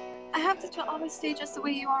 I have to always stay just the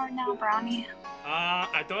way you are now, Brownie.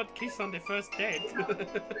 I don't kiss on the first date.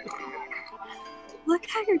 Look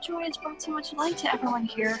how your joy has brought so much light to everyone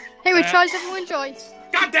here. Hey, we charged everyone joy.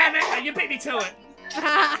 God damn it! You beat me to it.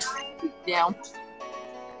 Yeah.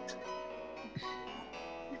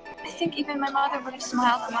 I think even my mother would have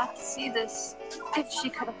smiled enough to see this if she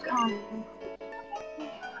could have come.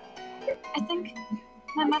 I think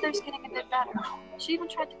my mother's getting a bit better. She even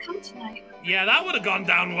tried to come tonight. Yeah, that would have gone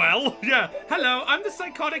down well. Yeah. Hello, I'm the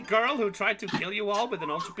psychotic girl who tried to kill you all with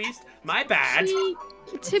an ultra beast. My bad.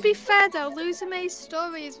 To be fair though, losing May's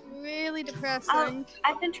story is really depressing.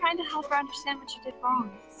 I've been trying to help her understand what she did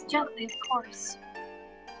wrong. Gently, of course.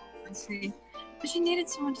 Let's see. But she needed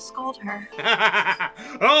someone to scold her.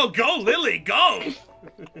 Oh, go, Lily, go!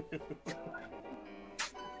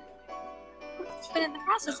 But in the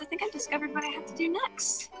process, I think I've discovered what I have to do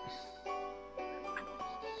next.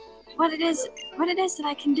 What it is that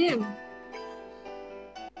I can do.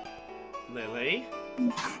 Lily?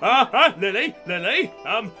 Lily?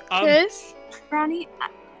 Chris? Brownie,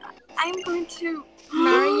 I'm going to...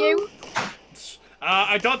 Marry you?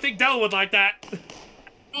 I don't think Del would like that.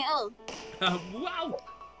 Ew. Wow.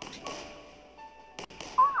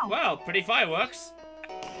 Wow. Well, pretty fireworks.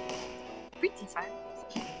 Pretty fun.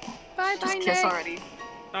 Bye, Just kiss Nick. already.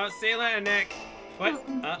 See you later, Nick. What?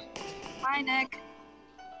 Bye, Nick.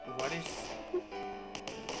 What is...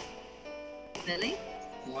 Lily?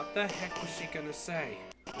 What the heck was she gonna say?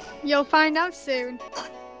 You'll find out soon.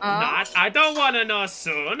 I don't wanna know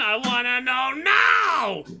soon. I wanna know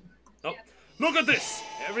now! Oh, look at this.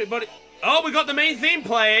 Everybody... Oh, we got the main theme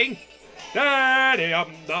playing. Never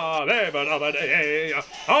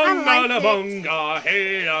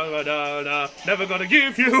gonna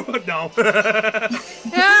give you no.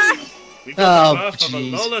 We've got the birth of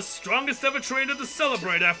Alola's strongest ever trainer to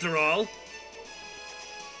celebrate, after all.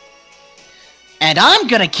 And I'm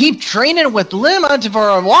gonna keep training with Lima for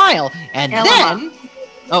a while, and then...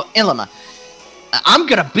 Oh, Ilima. I'm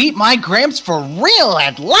gonna beat my Gramps for real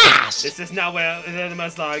at last! This is now where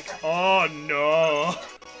Ilima's like, oh no.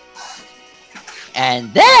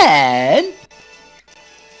 And then...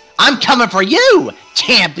 I'm coming for you,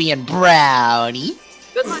 Champion Brownie!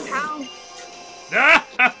 Good luck, Hal.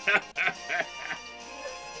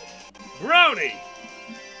 Brownie!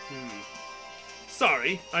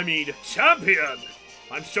 Sorry, I mean champion!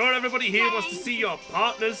 I'm sure everybody here wants to see your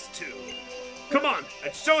partners too. Come on,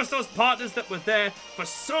 and show us those partners that were there for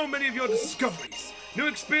so many of your discoveries, new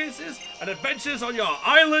experiences, and adventures on your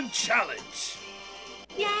island challenge.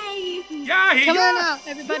 Yay! Yeah, Come on out,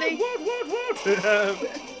 everybody. Woot.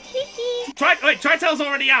 Tritel's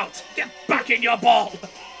already out. Get back in your ball.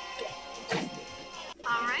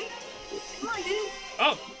 Alright. Come on, dude.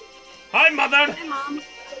 Oh, hi, Mother. Hi, Mom.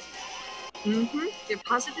 You're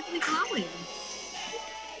positively glowing.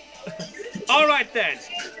 All right then.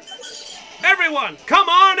 Everyone, come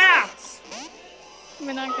on out.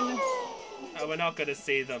 We're not gonna... Oh, we're not gonna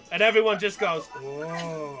see them. And everyone just goes,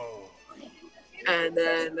 oh. And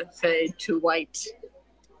then fade to white.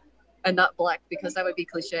 And not black, because that would be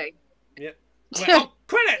cliche. Yep. Wait, oh,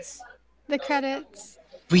 credits! The credits.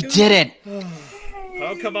 We did it!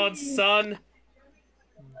 Pokemon Sun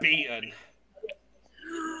beaten.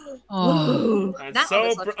 Oh.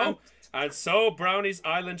 And so Brownie's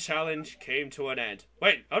Island Challenge came to an end.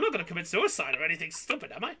 Wait, I'm not gonna commit suicide or anything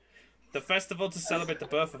stupid, am I? The festival to celebrate the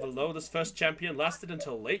birth of Alola's first champion lasted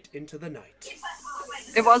until late into the night.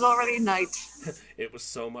 It was already night. It was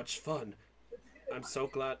so much fun. I'm so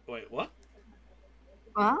glad. Wait, what?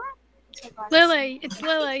 What? Lily, it's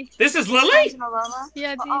Lily. This is Lily?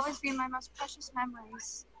 Yeah, will always be my most precious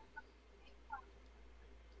memories.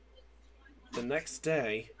 The next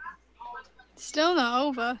day. Still not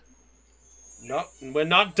over. No, we're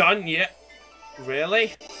not done yet.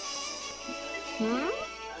 Really?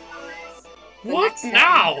 What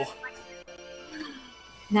now?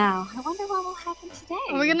 Now, I wonder what will happen today.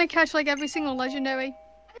 Are we gonna catch like every single legendary?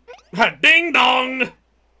 Ding dong!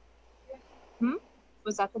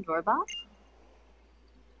 Was that the doorbell?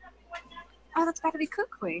 Oh, that's gotta be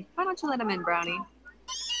Kukui. Why don't you let him in, Brownie?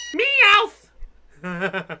 Meowth!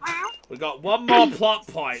 We got one more plot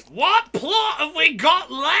point. What plot have we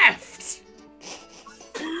got left?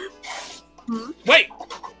 Wait,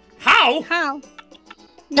 how? How?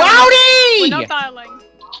 Brownie! We're not battling.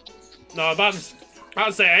 No, I'm about to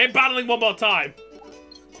say, I ain't battling one more time.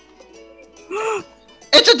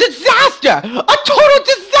 It's a disaster! A total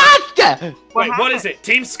disaster! Wait, what is it?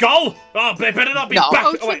 Team Skull? Oh, they better not be back.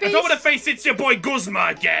 Ultra Oh, wait, I don't want to face it's your boy Guzma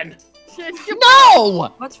again. It's your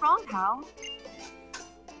No! What's wrong, Hal?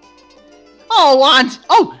 Oh,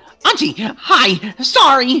 Auntie, hi,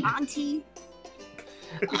 sorry. Auntie.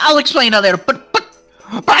 I'll explain later, but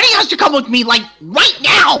Brownie has to come with me, like, right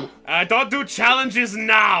now! Don't do challenges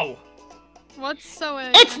now! What's so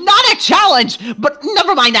It's not a challenge, but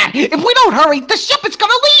never mind that. If we don't hurry, the ship is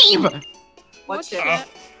gonna leave! What ship? Wait,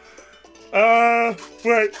 I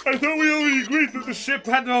thought we already agreed that the ship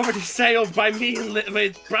had already sailed by me and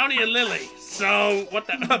with Brownie and Lily. So, what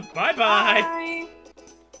the... Bye-bye! Bye.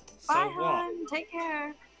 So Bye, what? hon. Take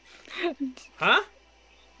care. Huh?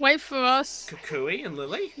 Wait for us, Kukui and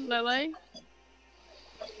Lily? Lily.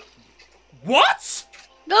 What?!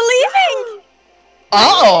 They're leaving!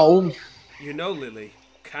 Uh-oh! You know, Lily,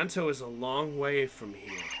 Kanto is a long way from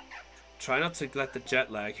here. Try not to let the jet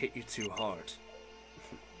lag hit you too hard.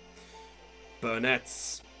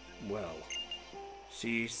 Burnett's, well,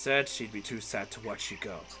 she said she'd be too sad to watch you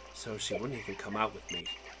go, so she wouldn't even come out with me.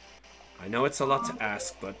 I know it's a lot to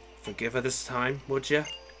ask, but forgive her this time, would ya?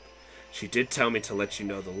 She did tell me to let you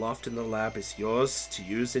know the loft in the lab is yours to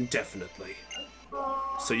use indefinitely.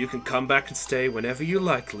 So you can come back and stay whenever you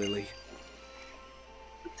like, Lily.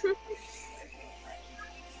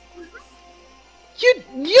 You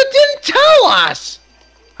didn't tell us!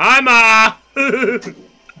 Hi, Ma!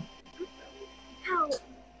 Hal,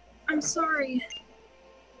 I'm sorry.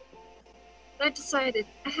 I've decided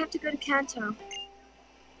I have to go to Kanto.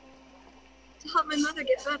 To help my mother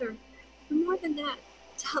get better. But more than that,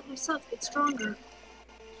 to help myself get stronger.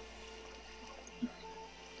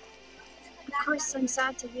 Of course, I'm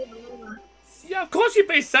sad to leave Alola. Yeah, of course you'd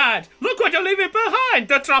be sad. Look what you're leaving behind.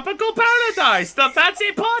 The tropical paradise, the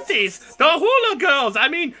fancy parties, the hula girls. I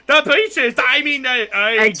mean, the beaches. I mean,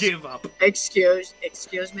 I give up. Excuse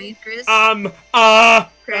me, Chris? Chris? I'm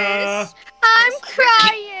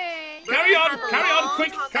crying! Carry on,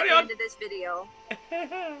 quick, carry on. Into this video.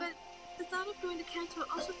 But the thought of going to Kanto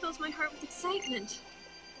also fills my heart with excitement.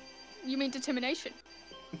 You mean determination?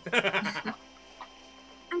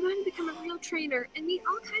 I'm going to become a real trainer and meet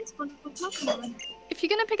all kinds of wonderful Pokemon. If you're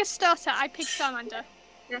gonna pick a starter, I pick Charmander.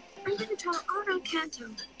 Yeah, I'm going to travel all around Kanto,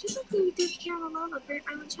 just like we did here on Alola Great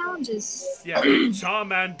Island Challenges. Yeah,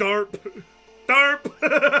 Charman, derp.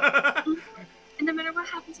 And no matter what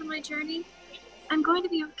happens on my journey, I'm going to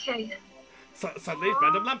be okay. Suddenly,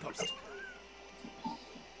 random lamppost.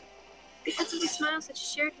 Because of the smiles that you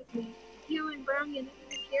shared with me, you and Brownie and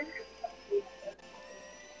everyone here.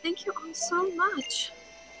 Thank you all so much.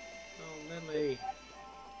 Oh, Lily.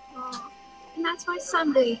 Oh, and that's why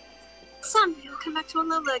someday I'll come back to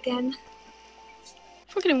Alola again.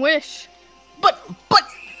 Fucking wish. But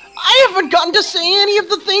I haven't gotten to say any of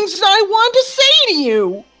the things that I wanted to say to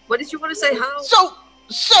you! What did you want to say, Hal?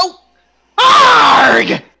 So,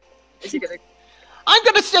 ARG! Is he gonna... I'm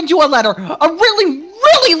gonna send you a letter, a really,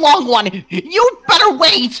 really long one! You'd better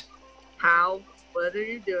wait! Hal, what are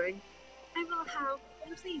you doing? I will, Hal.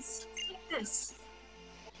 And please, take this.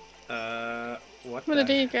 What What did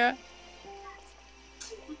he get?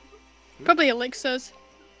 Probably elixirs.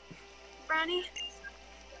 Brownie,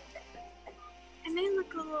 I may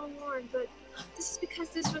look a little worn, but this is because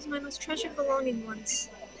this was my most treasured belonging once.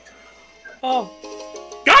 Oh.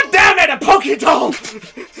 God damn it, a Pokédoll!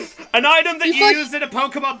 An item that you use in a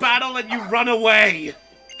Pokemon battle and you run away!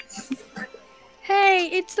 Hey,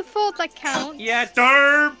 it's the fault that counts. Yeah,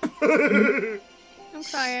 derp! I'm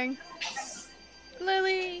crying.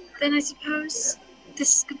 Lily! Then I suppose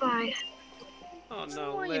this is goodbye. Oh I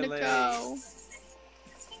no, want Lily. you to go.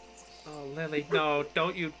 Oh, Lily, no,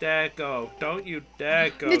 don't you dare go. Don't you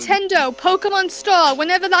dare go. Nintendo, Pokemon Star,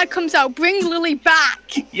 whenever that comes out, bring Lily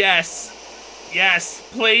back! Yes. Yes,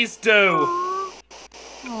 please do.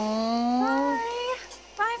 Bye.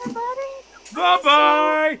 Bye, everybody.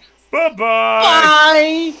 Bye-bye. Bye-bye.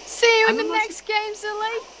 Bye! See you in the next game,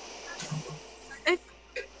 Lily!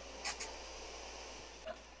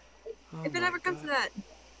 If it ever comes to that.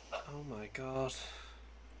 Oh my god.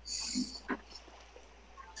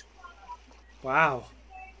 Wow.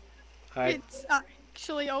 It's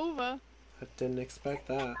actually over. I didn't expect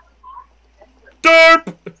that.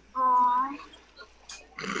 Derp! Aww.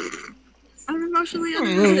 I'm emotionally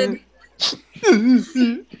uplifted.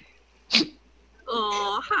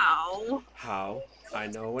 Oh, Hal. How? I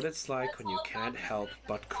know what it's like when you can't help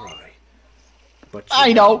but cry. But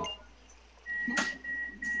I know.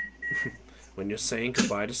 When you're saying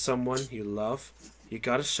goodbye to someone you love, you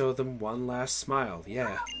gotta show them one last smile,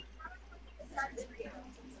 yeah.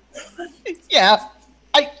 Yeah,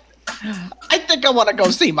 I think I want to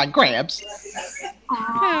go see my Gramps.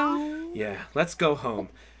 Yeah, let's go home.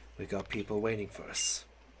 We got people waiting for us.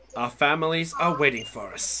 Our families are waiting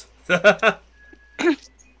for us.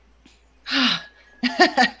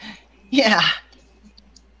 Yeah.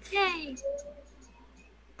 Yay!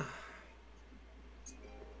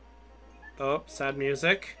 Oh, sad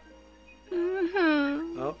music.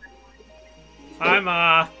 Mm-hmm. Oh. Hi,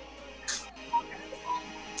 Ma.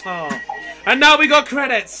 Oh. And now we got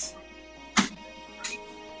credits!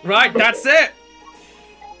 Right, that's it!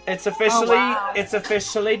 It's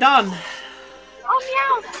officially done.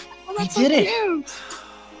 Oh, meow! Oh, We that's did so it. cute.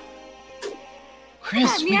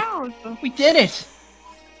 Chris, Yeah, we did it.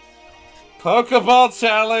 Pokeball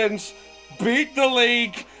Challenge, beat the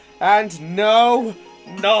league, and no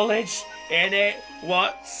knowledge in it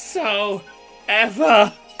whatsoever.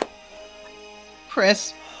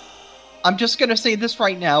 Chris, I'm just gonna say this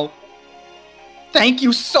right now. Thank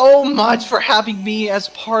you so much for having me as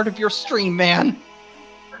part of your stream, man.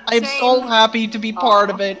 I'm so Same. happy to be part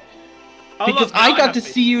of it. Oh, Because look, now I got have to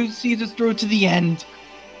see this through to the end.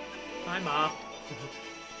 Hi, Ma.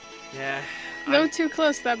 Yeah. No too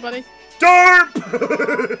close there, buddy. Derp!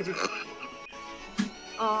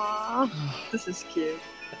 Aww, this is cute.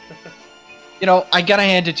 You know, I gotta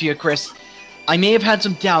hand it to you, Chris. I may have had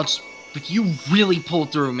some doubts, but you really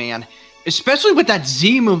pulled through, man. Especially with that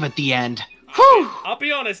Z move at the end. Whew! I'll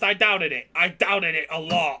be honest, I doubted it. I doubted it a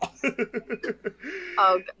lot.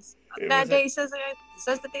 Oh, It Mad was Day says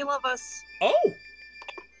that they love us. Oh!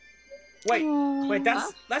 Wait,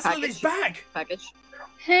 that's Package. Lily's bag! Package.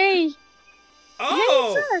 Hey.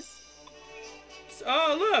 Oh! Hey, it's us.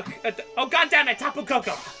 Oh, look! Oh, goddammit, Tapu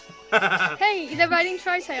Koko! Hey, they're riding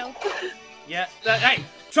Tri-Tail. Yeah, hey,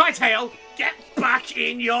 Tri-Tail, get back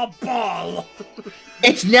in your ball!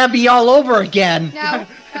 It's Nebby all over again! Now,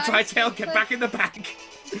 guys, Tri-Tail, get back in the bag!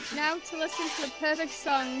 Now to listen to the perfect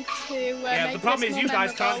song to Yeah, make the problem this is more you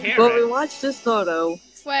guys can't memorable. hear But we it. watched this photo.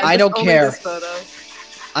 Where I don't Only care. this photo.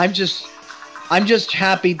 I'm just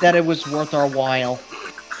happy that it was worth our while.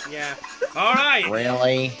 Yeah. Alright!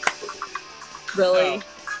 Really? Really?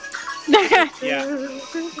 Yeah.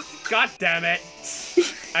 God damn it.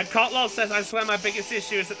 And Kotlol says, I swear my biggest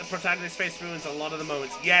issue is that the protagonist's face ruins a lot of the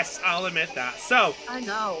moments. Yes, I'll admit that. So, I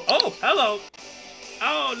know. oh, hello.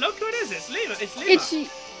 Oh, look who it is. It's Lima. It's Lima.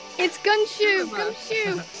 It's Gumshoe.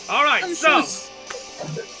 Alright, I'm so, so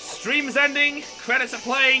stream's ending, credits are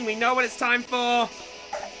playing, we know what it's time for.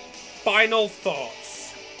 Final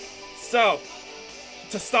thoughts. So,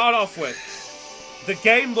 to start off with, the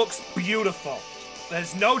game looks beautiful.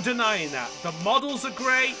 There's no denying that. The models are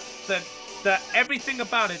great, the everything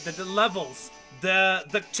about it, the levels,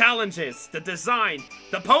 the challenges, the design,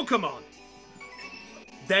 the Pokemon.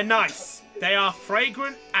 They're nice. They are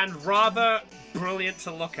fragrant and rather brilliant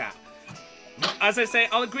to look at. As I say,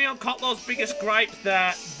 I'll agree on Kotlow's biggest gripe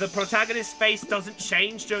that the protagonist's face doesn't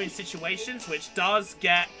change during situations, which does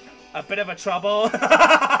get a bit of a trouble.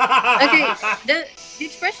 Okay, the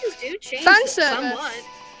expressions do change Fan service. somewhat.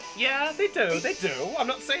 Yeah, they do. I'm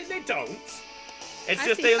not saying they don't. It's I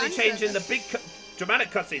just see they only fan change in the service. big dramatic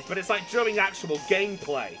cutscenes, but it's like during actual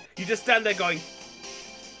gameplay. You just stand there going,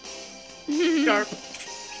 Derp.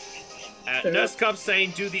 Nurse Cub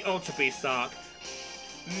saying, do the Ultra Beast arc.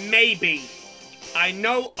 Maybe. I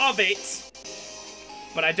know of it,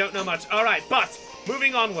 but I don't know much. Alright, but,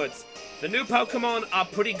 moving onwards. The new Pokemon are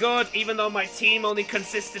pretty good, even though my team only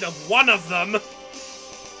consisted of one of them.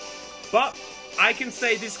 But, I can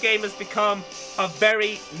say this game has become a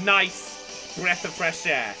very nice breath of fresh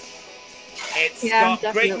air. It's Yeah,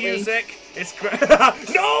 got great definitely. music. It's great.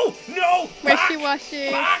 No! No! Back!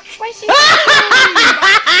 Wishy-washy. Back!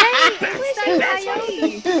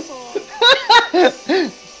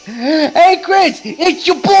 Hey, Chris! It's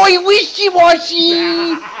your boy Wishy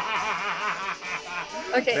Washy!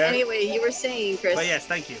 Okay, There- anyway, you were saying, Chris. But yes,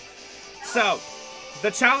 thank you. So,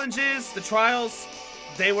 the challenges, the trials,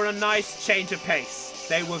 they were a nice change of pace.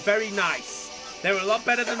 They were very nice. They were a lot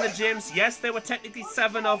better than the gyms. Yes, there were technically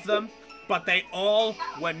 7 of them, but they all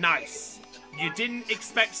were nice. You didn't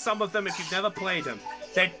expect some of them if you've never played them.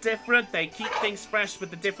 They're different, they keep things fresh with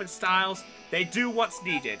the different styles. They do what's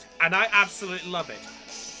needed, and I absolutely love it.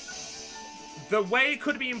 The way it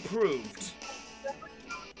could be improved.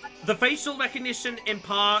 The facial recognition in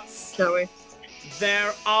parts. Shall we?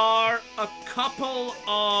 There are a couple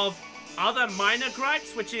of other minor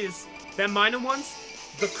gripes, which is, they're minor ones.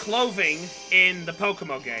 The clothing in the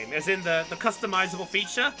Pokemon game, as in the customizable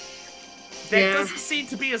feature. There Yeah. doesn't seem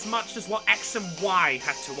to be as much as what X and Y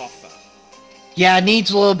had to offer. Yeah, it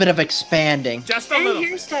needs a little bit of expanding. Just a And little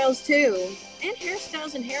bit. hairstyles, too. And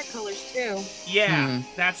hairstyles and hair colors, too. Yeah,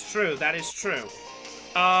 that's true. That is true.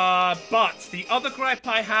 But the other gripe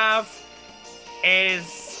I have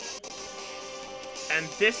is, and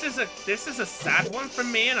this is a sad one for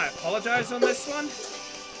me, and I apologize on this one.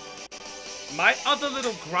 My other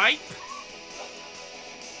little gripe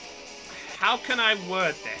how can I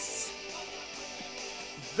word this?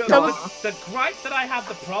 The gripe that I have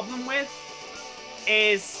the problem with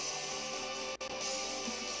is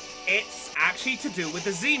it's actually to do with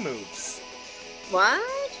the Z moves. What?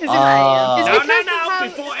 No,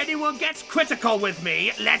 before anyone gets critical with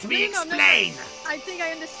me, let me explain. No. I think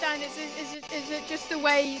I understand. Is it just the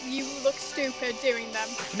way you look stupid doing them?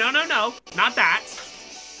 No, not that.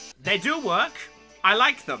 They do work. I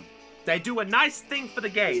like them. They do a nice thing for the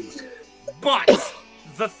game. But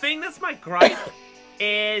the thing that's my gripe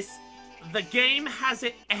is the game has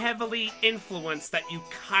it heavily influenced that you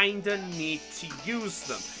kinda need to use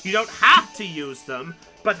them. You don't have to use them,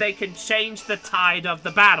 but they can change the tide of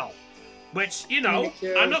the battle. Which, you know,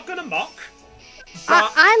 I'm not gonna mock.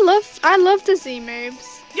 But I love the Z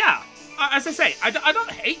moves. Yeah, as I say, I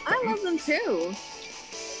don't hate them. I love them too.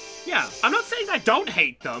 Yeah, I'm not saying I don't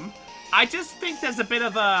hate them. I just think there's a bit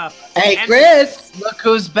of a... Hey, Chris! Look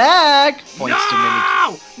who's back!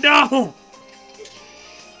 No! No!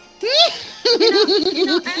 you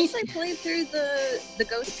know, as I played through the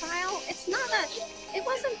ghost trial, it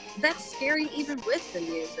wasn't that scary even with the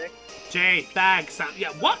music. Jay, thanks. Yeah,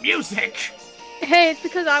 what music? Hey, it's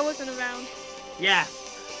because I wasn't around. Yeah,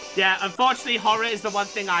 unfortunately horror is the one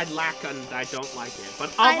thing I lack and I don't like it. But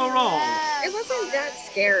overall... It wasn't that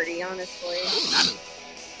scary, honestly.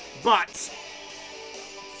 But...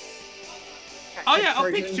 Oh yeah,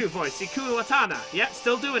 Pikachu voice, Ikuru Watana. Yep,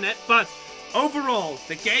 still doing it, but... Overall,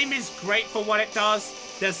 the game is great for what it does.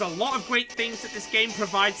 There's a lot of great things that this game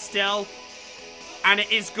provides still, and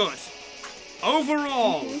it is good.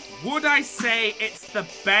 Overall, would I say it's the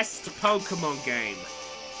best Pokemon game?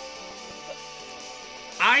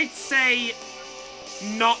 I'd say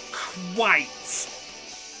not quite.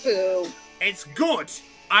 Boo. It's good.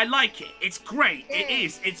 I like it. It's great. It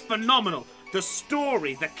is. It's phenomenal. The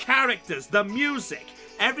story, the characters, the music,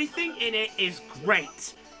 everything in it is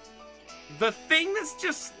great. The thing that's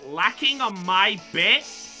just lacking on my bit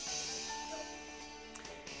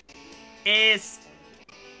is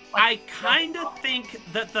I kind of think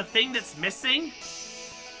that the thing that's missing,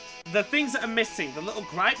 the things that are missing, the little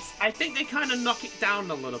gripes, I think they kind of knock it down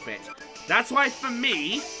a little bit. That's why for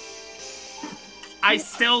me, I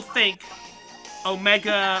still think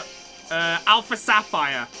Omega Alpha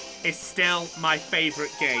Sapphire is still my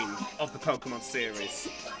favorite game of the Pokemon series.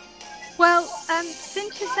 Well,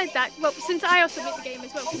 since you said that, since I also beat the game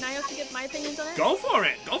as well, can I also give my opinions on it? Go for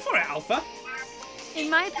it, Alpha. In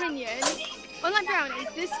my opinion, unlike Brownie,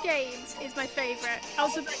 this game is my favourite.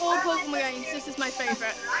 Out of all Pokemon games, this is my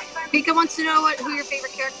favourite. Pika wants to know who your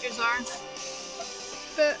favorite characters are.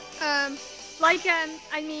 But, I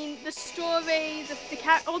mean, the story,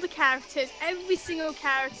 all the characters, every single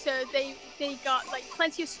character, they got, like,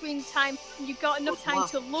 plenty of screen time, and you got enough time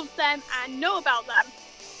to love them and know about them.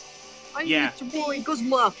 Yeah. The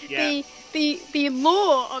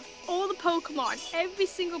lore of all the Pokemon, every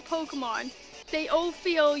single Pokemon, they all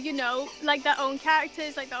feel, you know, like their own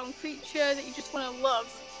characters, like their own creature that you just want to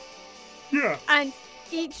love. Yeah. And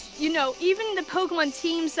each, you know, even the Pokemon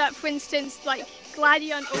teams that, for instance, like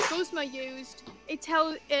Gladion or Guzma used, it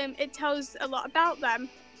tells a lot about them.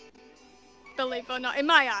 Believe it or not, in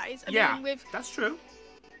my eyes. I mean, that's true.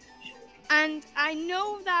 And I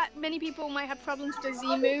know that many people might have problems with the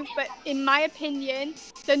Z move, but in my opinion,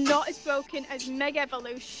 they're not as broken as Mega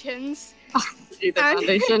Evolutions.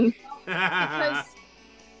 Foundation. Because,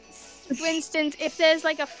 for instance, if there's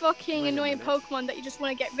like a fucking annoying Pokemon that you just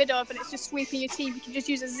want to get rid of and it's just sweeping your team, you can just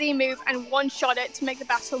use a Z move and one-shot it to make the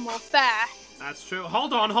battle more fair. That's true.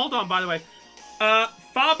 Hold on, by the way.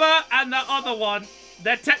 Faber and the other one,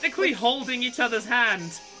 they're technically holding each other's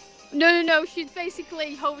hand. No, she's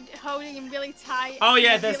basically holding him really tight. Oh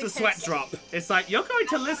yeah, there's the sweat drop. It's like, you're going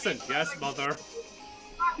to listen. Yes, mother.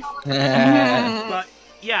 But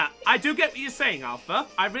yeah, I do get what you're saying, Alpha.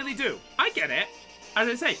 I really do. I get it. As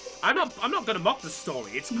I say, I'm not gonna mock the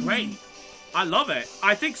story. It's great. I love it.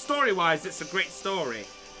 I think story-wise, it's a great story.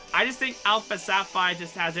 I just think Alpha Sapphire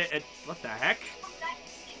just has it at... What the heck?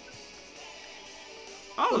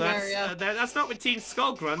 Oh, that's not with Teen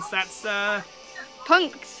Skullgrunts. That's,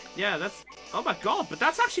 Punks. Yeah, that's... Oh my god, but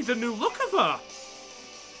that's actually the new look of her.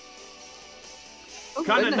 Oh,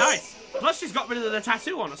 kind of goodness. nice. Plus, she's got rid of the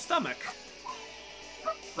tattoo on her stomach.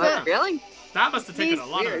 Yeah. Really? That must have taken a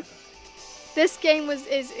lot of it. This game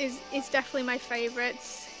is definitely my favorite.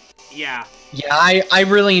 Yeah. Yeah, I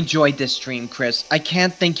really enjoyed this stream, Chris. I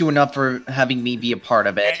can't thank you enough for having me be a part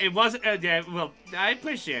of it. It was, yeah, well, I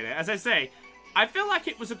appreciate it. As I say, I feel like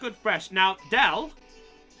it was a good fresh. Now, Del,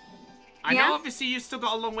 I know obviously you've still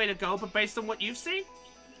got a long way to go, but based on what you've seen,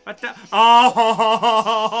 Oh!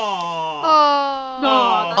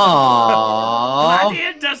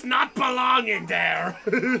 Gladian does not belong in there.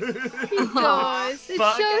 He does. It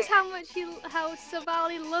shows how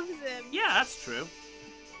Savali loves him. Yeah, that's true.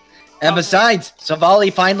 And besides,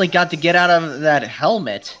 Savali finally got to get out of that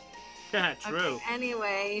helmet. Yeah, true. Okay,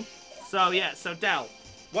 anyway. So Del,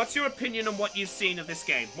 what's your opinion on what you've seen of this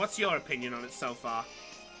game? What's your opinion on it so far?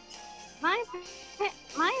 My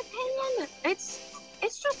opinion, it's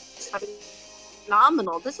just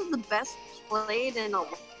phenomenal. This is the best played in a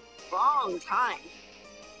long time.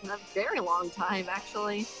 In a very long time,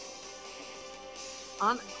 actually.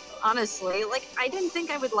 Honestly, like, I didn't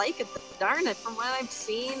think I would like it. Darn it, from what I've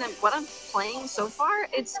seen and what I'm playing so far,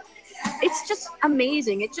 it's just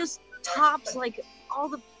amazing. It just tops, like, all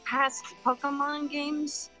the past Pokemon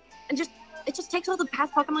games. And it just takes all the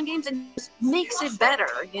past Pokemon games and just makes it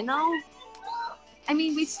better, you know? I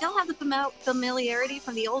mean, we still have the familiarity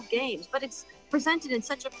from the old games, but it's presented in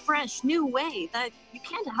such a fresh, new way that you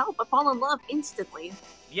can't help but fall in love instantly.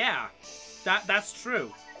 Yeah, that's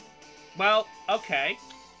true. Well, okay.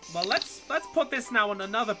 Well, let's put this now on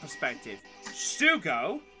another perspective.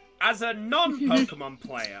 Shugo, as a non-Pokemon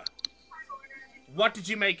player, what did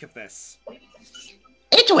you make of this?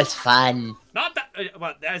 It was fun. Not that,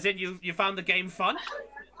 as in you found the game fun?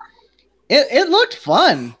 It looked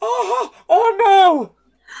fun. Oh no!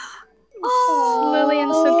 Oh, Lily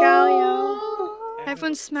and Solgaleo.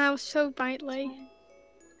 Everyone smiles so brightly.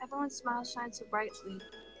 Everyone's smiles shine so brightly.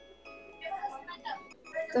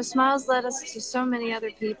 Those smiles led us to so many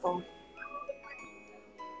other people.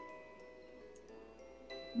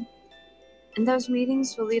 And those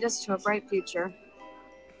meetings will lead us to a bright future.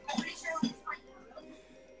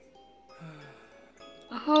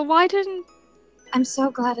 Oh, why didn't... I'm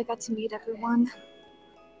so glad I got to meet everyone.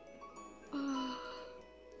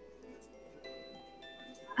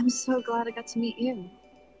 I'm so glad I got to meet you.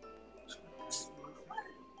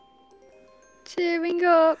 Tearing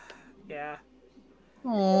up. Yeah.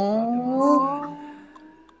 Aww.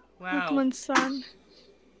 Wow. Pokemon Sun.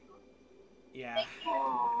 Yeah.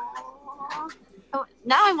 Oh,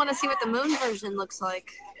 now I want to see what the moon version looks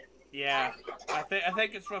like. Yeah. I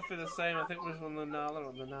think it's roughly the same. I think it was on the Nala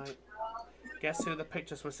on the night. Guess who the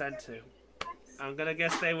pictures were sent to? I'm gonna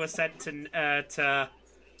guess they were sent to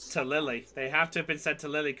Lily. They have to have been sent to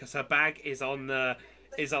Lily because her bag is on the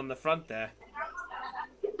front there.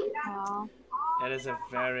 Aww. It is a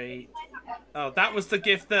very... Oh, that was the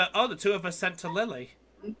gift that... Oh, the two of us sent to Lily.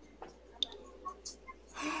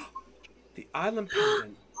 The island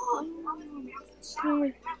pendant.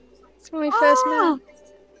 It's when we first met.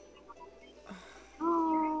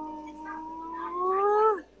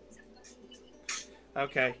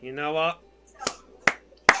 Okay, you know what?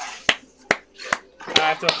 I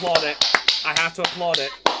have to applaud it. I have to applaud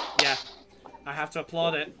it. Yeah. I have to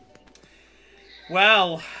applaud it.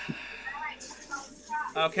 Well.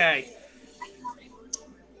 Okay.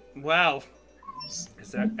 Well.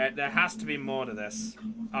 There has to be more to this.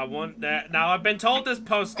 Now, I've been told there's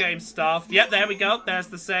post-game stuff. Yep, there we go. There's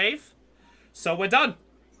the save. So we're done.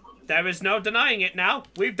 There is no denying it now.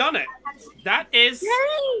 We've done it. That is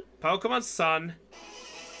Pokemon Sun.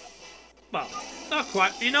 Well, not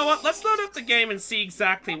quite. You know what? Let's load up the game and see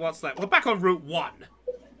exactly what's left. We're back on Route 1.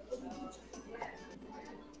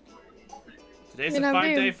 Today's a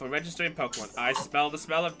fine day for registering Pokemon. I smell the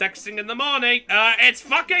smell of dexing in the morning. It's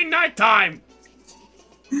fucking nighttime.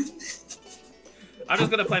 I'm just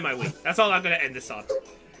gonna play my Wii. That's all I'm gonna end this on.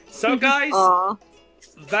 So, guys,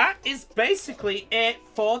 that is basically it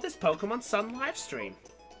for this Pokemon Sun live stream.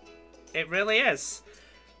 It really is.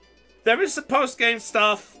 There is some post-game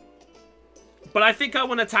stuff, but I think I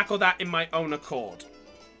want to tackle that in my own accord.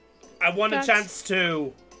 I want a chance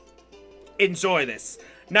to enjoy this.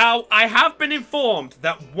 Now, I have been informed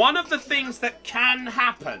that one of the things that can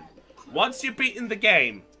happen once you've beaten the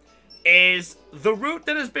game is the route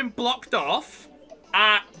that has been blocked off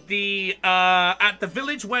at the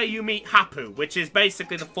village where you meet Hapu, which is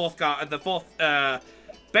basically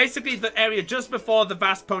basically the area just before the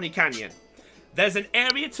vast Pony Canyon. There's an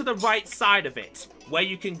area to the right side of it where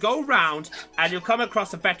you can go round and you'll come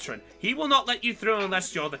across a veteran. He will not let you through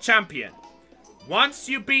unless you're the champion. Once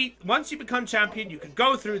you become champion, you can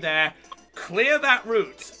go through there, clear that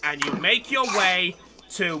route, and you make your way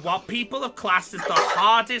to what people have classed as the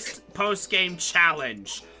hardest post-game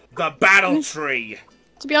challenge, the Battle Tree.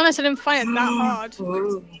 To be honest, I didn't find it that hard.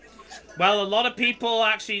 Well, a lot of people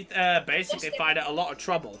actually basically find it a lot of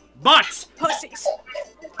trouble. But pussies.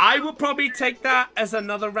 I would probably take that as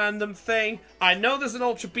another random thing. I know there's an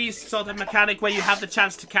Ultra Beast sort of mechanic where you have the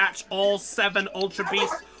chance to catch all 7 Ultra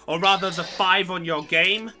Beasts or rather the 5 on your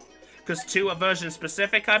game, because 2 are version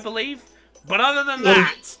specific, I believe. But other than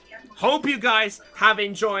that, hope you guys have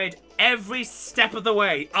enjoyed every step of the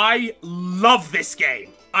way. I love this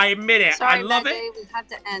game. I admit it. Sorry, I love Matt it. Day, we had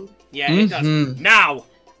to end. Yeah, it does. Now,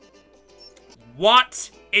 what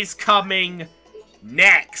is coming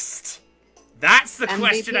next? That's the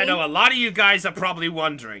question I know a lot of you guys are probably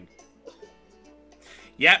wondering.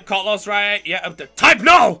 Yep, Kotlow's right. Yeah, type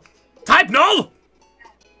no! Type no!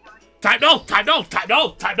 Type no! Type no! Type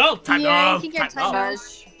no! Type no! Type no! Type no!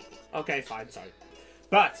 Okay, fine, sorry.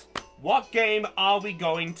 But, what game are we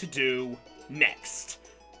going to do next?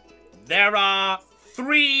 There are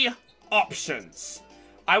 3 options.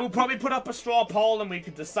 I will probably put up a straw poll and we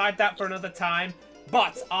can decide that for another time.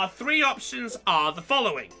 But our 3 options are the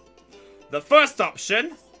following. The first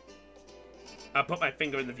option... I'll put my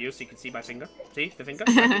finger in the view so you can see my finger. See the finger?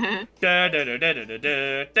 Chris. Get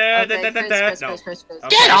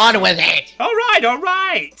on with it!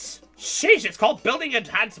 Alright! Sheesh, it's called building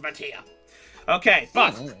enhancement here. Okay,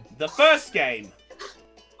 but the first game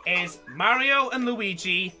is Mario and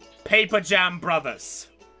Luigi Paper Jam Brothers.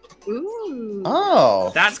 Ooh.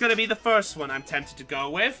 Oh. That's going to be the first one I'm tempted to go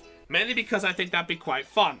with, mainly because I think that'd be quite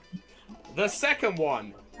fun. The second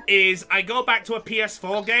one is I go back to a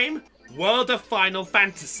PS4 game, World of Final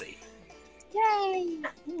Fantasy. Yay!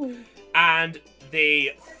 And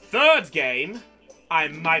the third game I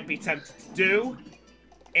might be tempted to do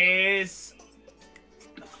is...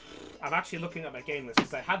 I'm actually looking at my game list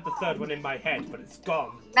because I had the third one in my head, but it's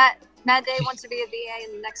gone. Matt Day wants to be a VA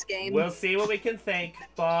in the next game. We'll see what we can think,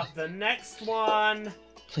 but the next one...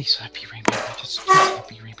 Please let it be Rayman Legends. Please let it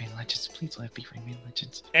be Rayman Legends. Please let it be Rayman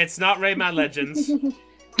Legends. It's not Rayman Legends.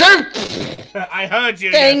 I heard you.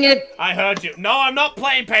 Dang it! I heard you. No, I'm not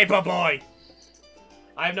playing Paperboy.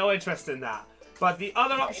 I have no interest in that. But the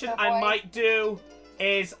other option I might do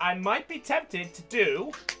is I might be tempted to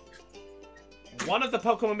do one of the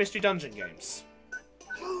Pokemon Mystery Dungeon games.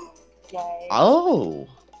 Oh.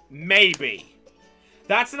 Maybe.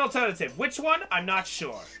 That's an alternative. Which one? I'm not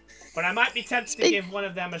sure. But I might be tempted to give one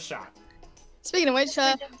of them a shot. Speaking of which,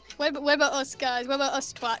 what about us guys? What about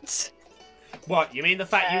us twats? What, you mean the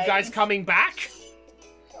fact you guys coming back?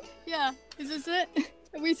 Yeah, is this it?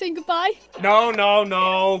 Are we saying goodbye?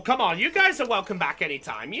 No. Come on, you guys are welcome back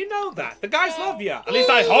anytime. You know that. The guys love you. At least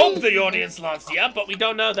I hope the audience loves you, but we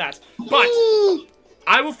don't know that. But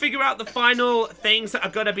I will figure out the final things that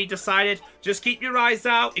are going to be decided. Just keep your eyes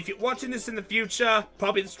out. If you're watching this in the future,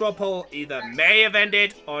 probably the straw poll either may have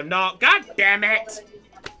ended or not. God damn it.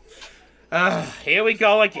 Here we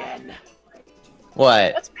go again.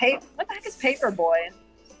 What? What the heck is Paperboy?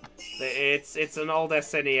 It's an old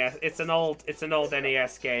SNES. It's an old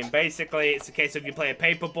NES game. Basically, it's a case of you play a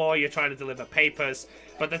paperboy, you're trying to deliver papers.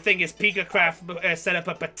 But the thing is, PikaCraft set up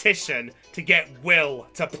a petition to get Will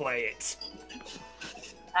to play it.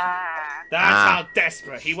 That's how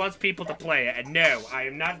desperate. He wants people to play it, and no, I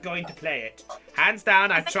am not going to play it. Hands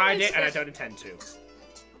down, I've tried it, and I don't intend to.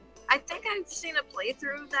 I think I've seen a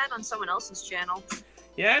playthrough of that on someone else's channel.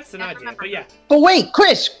 Yeah, it's an idea, but yeah. But wait,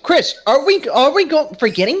 Chris, are we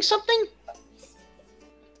forgetting something?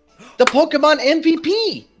 The Pokemon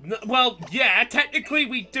MVP. Well, yeah, technically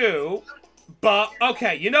we do, but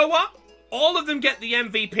okay, you know what? All of them get the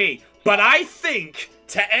MVP, but I think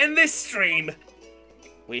to end this stream,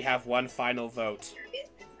 we have one final vote.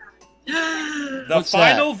 The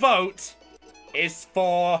final vote is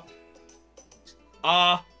for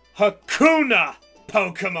our Hakuna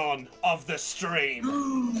Pokemon of the stream.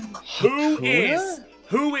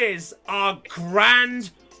 Who is our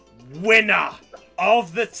grand winner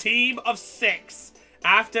of the team of 6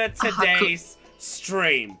 after today's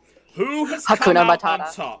stream? Who has come out on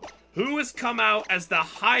top? Who has come out as the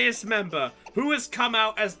highest member? Who has come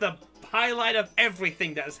out as the highlight of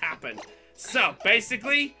everything that has happened? So,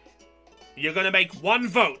 basically, you're gonna make one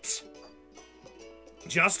vote.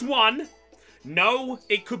 Just one. No,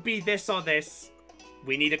 it could be this or this.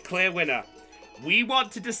 We need a clear winner. We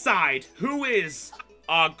want to decide who is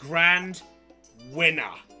our grand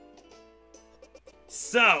winner.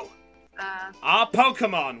 So, our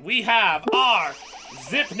Pokemon, we have our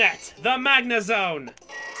Zipnet, the Magnezone,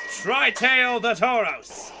 Tritail, the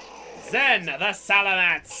Tauros, Zen, the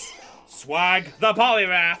Salamence, Swag, the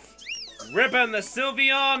Poliwrath, Ribbon, the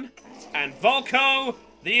Sylveon, and Volco,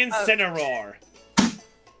 the Incineroar.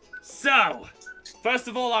 So, first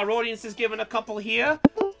of all, our audience is given a couple here.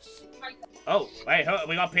 Oh, wait,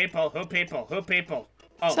 we got people. Who people?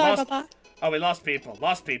 Oh, sorry about that. Oh, we lost people.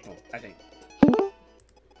 I think.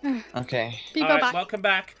 Okay. Alright, welcome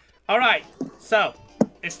back. Alright, so,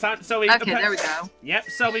 It's time. So we. Okay, there we go. Yep.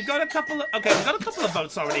 So we've got a couple. We've got a couple of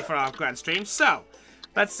votes already for our grand stream. So,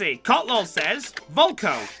 let's see. Kotlol says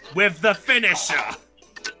Volko with the finisher.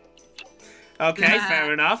 Okay,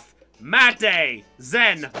 fair enough. Mad Day,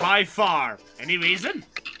 Zen by far. Any reason?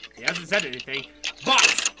 He hasn't said anything.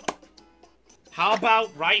 But how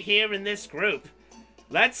about right here in this group?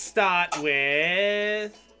 Let's start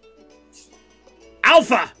with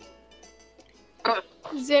Alpha.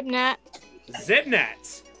 Zipnet.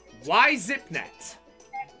 Zipnet. Why Zipnet?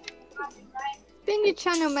 Been your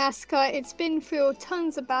channel mascot. It's been through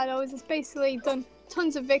tons of battles. It's basically done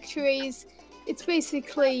tons of victories. It's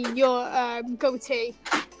basically your goatee.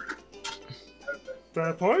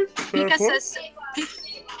 Fair point. Pika says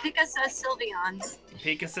Sylveon.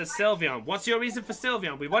 Pika says Sylveon. What's your reason for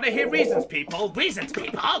Sylveon? We want to hear reasons, people. Reasons,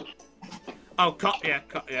 people. Oh, Cot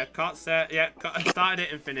said, Cot started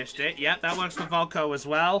it and finished it. Yep, that works for Volko as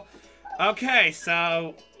well. Okay,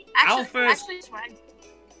 so Alpha's. Actually, Swag.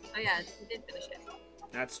 Oh yeah, he did finish it.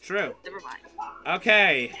 That's true. Never mind.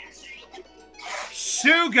 Okay.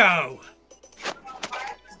 Shugo.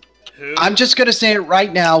 Who? I'm just gonna say it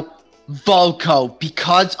right now, Volko,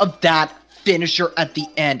 because of that finisher at the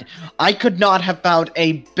end. I could not have found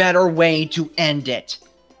a better way to end it.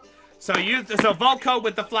 So Volko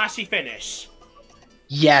with the flashy finish.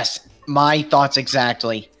 Yes, my thoughts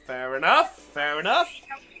exactly. Fair enough. Fair enough.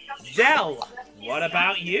 Dell, what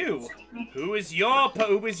about you? Who is your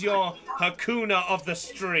Hakuna of the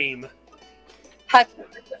stream?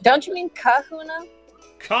 Don't you mean Kahuna?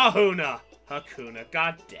 Kahuna. Hakuna.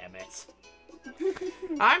 God damn it.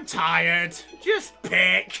 I'm tired. Just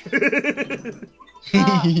pick.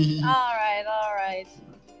 Alright.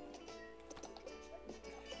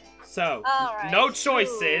 So, Alright. no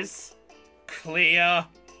choices. Clear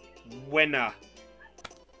winner.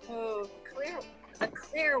 Oh, a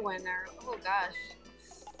clear winner. Oh gosh.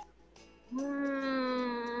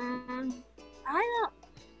 I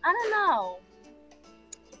don't know.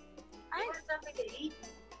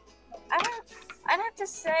 I'd have to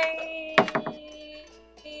say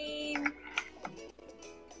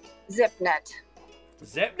Zipnet.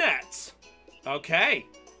 Zipnet. Okay.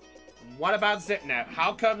 What about Zipnet?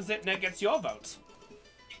 How come Zipnet gets your vote?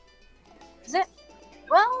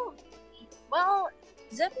 Well,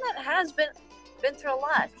 Zipnet has been through a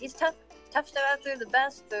lot. He's toughed it out through the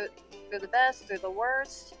best, through the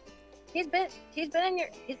worst. He's been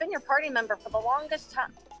your party member for the longest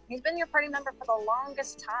time.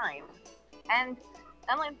 And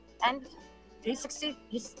he's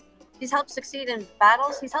helped succeed in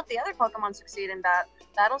battles. He's helped the other Pokemon succeed in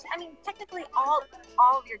battles. I mean, technically all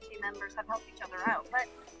of your team members have helped each other out. But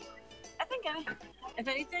I think, if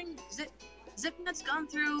anything, Zipnet's gone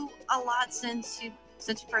through a lot since you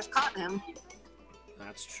first caught him.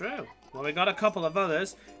 That's true. Well, we got a couple of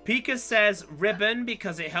others. Pika says Ribbon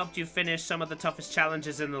because it helped you finish some of the toughest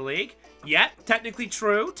challenges in the league. Yep, technically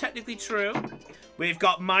true. We've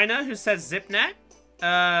got Miner who says Zipnet.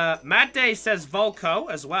 Mad Day says Volko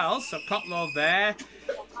as well, so Kotlov there.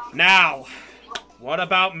 Now, what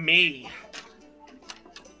about me?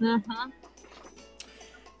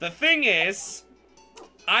 The thing is,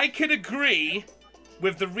 I could agree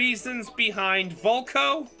with the reasons behind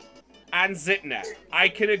Volko and Zipnet. I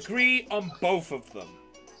can agree on both of them.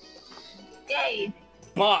 Yay!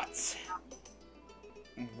 But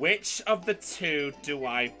which of the two do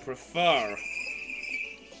I prefer?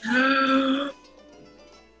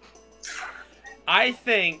 I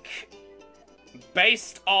think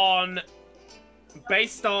based on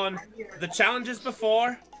the challenges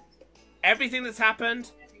before, everything that's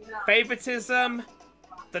happened, favoritism,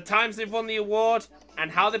 the times they've won the award, and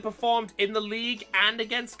how they performed in the league and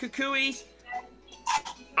against Kukui,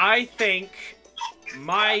 I think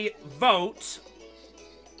my vote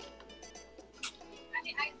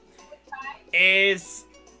is...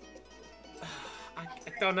 I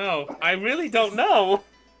don't know. I really don't know.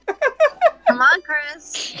 Come on,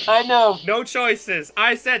 Chris. I know. No choices.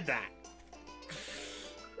 I said that.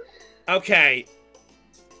 Okay.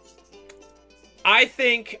 I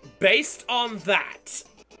think based on that...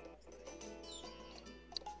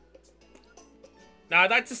 Now,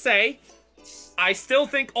 I'd like to say, I still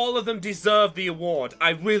think all of them deserve the award.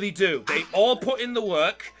 I really do. They all put in the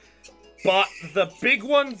work. But the big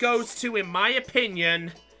one goes to, in my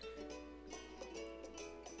opinion,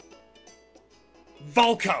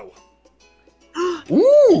 Volko.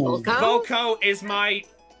 Ooh! Volko is my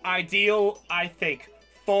ideal, I think,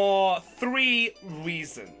 for 3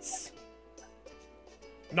 reasons.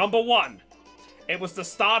 Number 1, it was the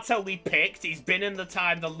starter we picked. He's been in the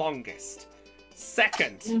time the longest.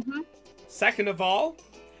 Second of all,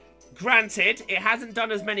 granted, it hasn't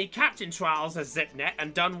done as many captain trials as Zipnet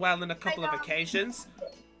and done well in a couple of occasions.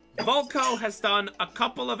 Volko has done a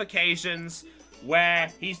couple of occasions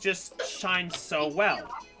where he's just shined so well.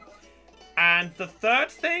 And the third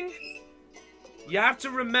thing, you have to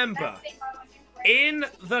remember, in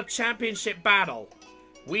the championship battle,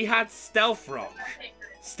 we had Stealth Rock.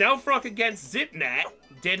 Stealth Rock against Zipnet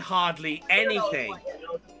did hardly anything.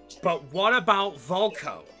 But what about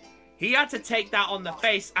Volko? He had to take that on the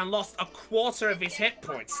face and lost a quarter of his hit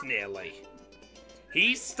points, nearly.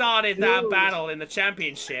 He started that battle in the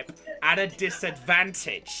championship at a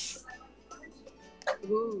disadvantage.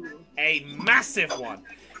 A massive one.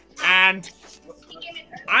 And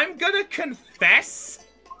I'm gonna confess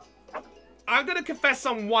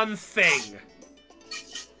on one thing.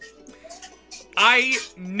 I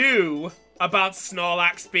knew about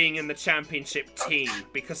Snorlax being in the championship team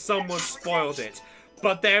because someone spoiled it.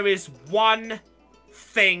 But there is one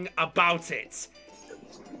thing about it.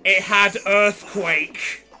 It had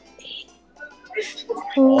Earthquake.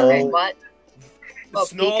 Okay, what? Oh,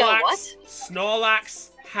 Pika, what? Snorlax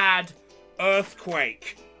had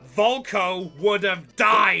Earthquake. Volko would have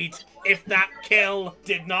died if that kill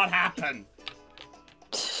did not happen.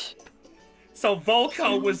 So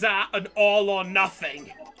Volko was at an all or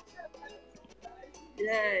nothing.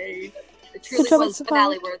 Yay. It truly was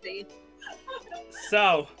finale worthy.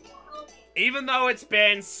 So, even though it's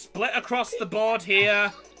been split across the board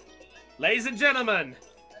here, ladies and gentlemen,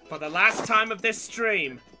 for the last time of this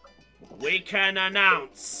stream, we can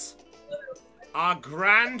announce our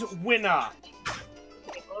grand winner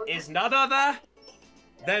is none other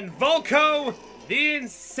than Volko the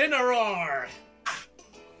Incineroar.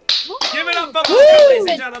 Give it up for Volko,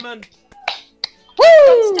 ladies and gentlemen.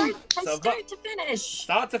 From start to finish.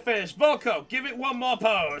 Start to finish. Volko, give it one more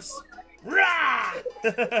pose. Rah!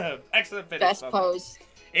 Excellent finish. Best pose.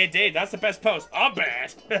 It did. That's the best pose. I'll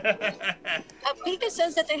bet. Pika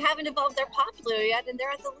says that they haven't evolved their popular yet, and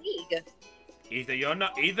they're at the league. Either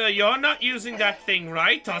you're not using that thing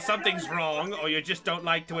right, or something's wrong, or you just don't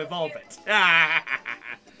like to evolve it.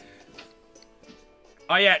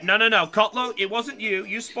 Oh yeah, no. Kotlo, it wasn't you.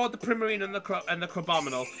 You spoiled the Primarine and the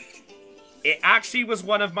Crabominal. It actually was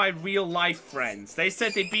one of my real-life friends. They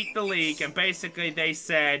said they beat the league, and basically they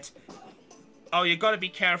said, oh, you gotta be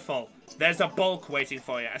careful. There's a bulk waiting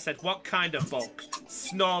for you. I said, what kind of bulk?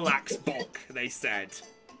 Snorlax bulk, they said.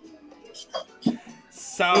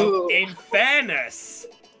 So, in fairness,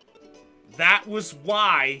 that was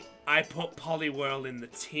why I put Poliwhirl in the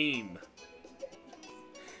team.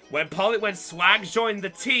 When Swag joined the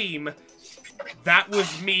team, that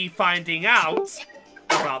was me finding out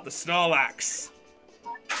about the Snorlax.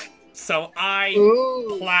 So I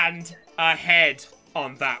planned ahead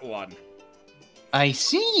on that one. I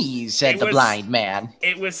see, said the blind man.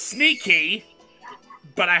 It was sneaky,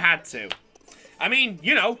 but I had to. I mean,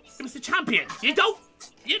 you know, it was the champion. You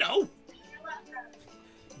know.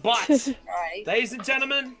 But, ladies and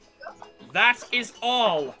gentlemen, that is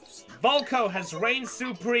all. Volko has reigned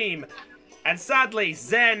supreme. And sadly,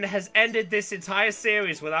 Zen has ended this entire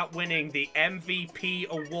series without winning the MVP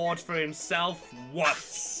award for himself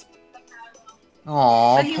once.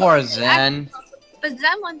 Aw, poor Zen. But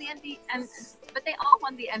Zen won the MVP, but they all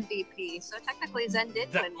won the MVP, so technically Zen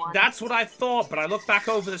did win one. That's what I thought, but I looked back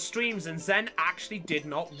over the streams and Zen actually did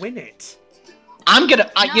not win it. I'm gonna,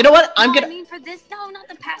 you know what? I'm gonna. I mean for this, no, not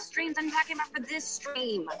the past streams. I'm talking about for this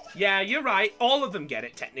stream. Yeah, you're right. All of them get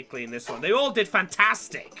it technically in this one. They all did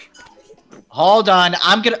fantastic. Hold on,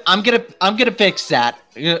 I'm gonna fix that.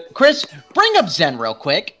 Chris, bring up Zen real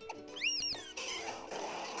quick.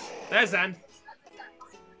 There's Zen.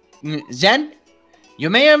 Zen, you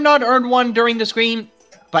may have not earned one during the stream,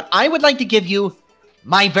 but I would like to give you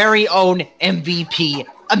my very own MVP,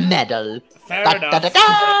 a medal. Fair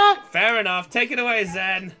enough. Fair enough. Take it away,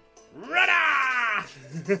 Zen. Rada!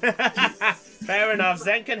 Fair enough.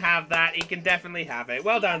 Zen can have that. He can definitely have it.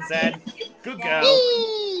 Well done, Zen. Good girl.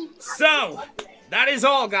 So, that is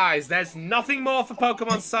all, guys. There's nothing more for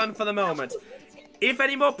Pokemon Sun for the moment. If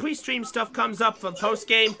any more pre-stream stuff comes up for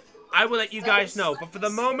post-game, I will let you guys know. But for the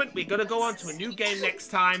moment, we're going to go on to a new game next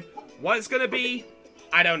time. What it's going to be,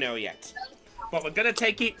 I don't know yet. But we're going to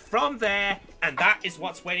take it from there, and that is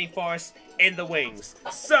what's waiting for us in the wings.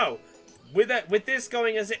 So, with this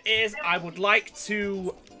going as it is, I would like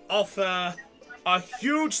to offer a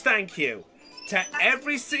huge thank you to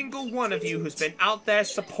every single one of you who's been out there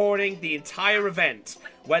supporting the entire event.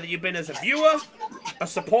 Whether you've been as a viewer, a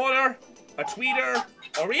supporter, a tweeter,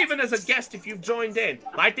 or even as a guest if you've joined in.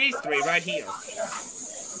 Like these three right here.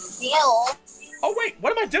 Oh wait,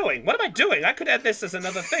 what am I doing? What am I doing? I could end this as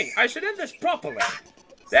another thing. I should end this properly.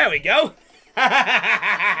 There we go.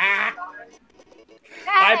 I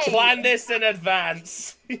planned this in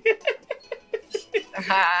advance.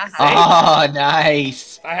 Oh,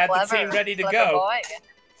 nice. I had the team ready to go.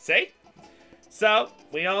 See? So,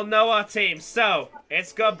 we all know our team. So,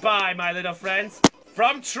 it's goodbye, my little friends.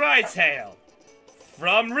 From Tri-Tail,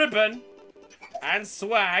 from Ribbon, and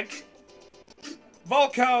Swag,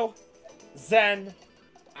 Volko, Zen,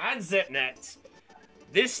 and Zipnet.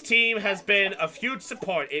 This team has been of huge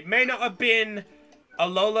support. It may not have been a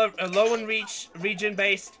low and reach region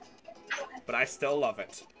based, but I still love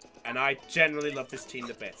it. And I generally love this team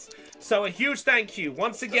to bits. So a huge thank you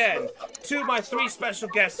once again to my 3 special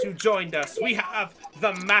guests who joined us. We have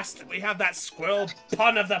the master, we have that squirrel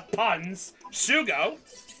pun of the puns, Shugo.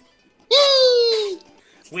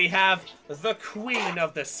 We have the queen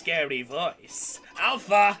of the scary voice,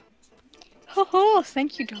 Alpha. Oh,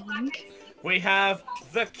 thank you, darling. We have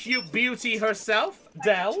the cute beauty herself,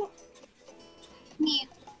 Dell.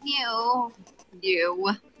 You.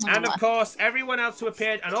 And of course, everyone else who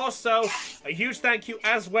appeared, and also a huge thank you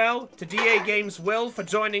as well to DA Games Will for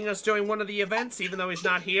joining us during one of the events, even though he's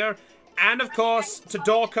not here. And of course, to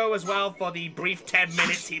Dorko as well for the brief 10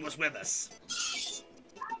 minutes he was with us.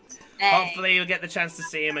 Hey. Hopefully you'll get the chance to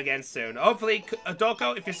see him again soon. Hopefully,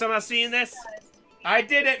 Dorko, if you're somehow seeing this, I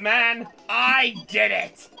did it, man! I did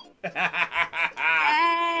it!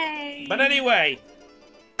 Hey. But anyway,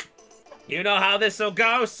 you know how this will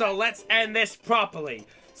go, so let's end this properly.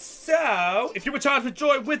 So, if you were charged with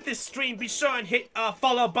joy with this stream, be sure and hit our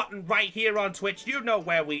follow button right here on Twitch. You know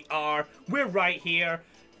where we are. We're right here.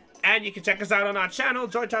 And you can check us out on our channel,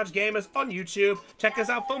 Joy Charge Gamers, on YouTube. Check us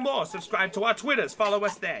out for more. Subscribe to our Twitters. Follow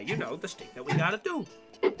us there. You know, the shtick that we gotta do.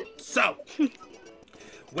 So,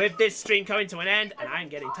 with this stream coming to an end, and I'm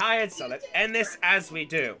getting tired, so let's end this as we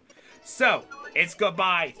do. So, it's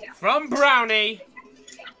goodbye from Brownie.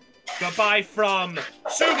 Goodbye from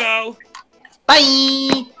Shugo.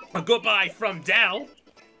 Bye. A goodbye from Dell.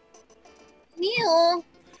 Mew.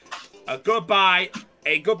 A goodbye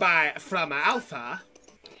from Alpha.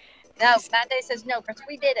 No, Monday says no, because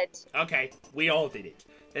we did it. Okay, we all did it.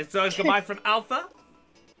 And so it's goodbye from Alpha.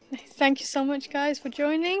 Thank you so much, guys, for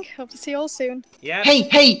joining. Hope to see you all soon. Yeah.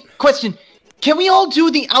 Hey, question. Can we all do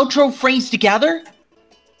the outro phrase together?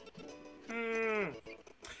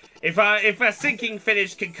 If a sinking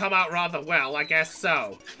finish can come out rather well, I guess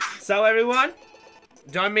so. So everyone,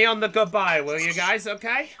 join me on the goodbye, will you guys,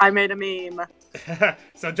 okay? I made a meme.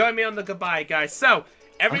 So join me on the goodbye, guys. So,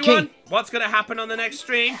 everyone, what's going to happen on the next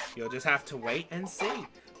stream? You'll just have to wait and see.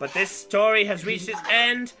 But this story has reached its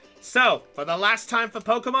end. So, for the last time for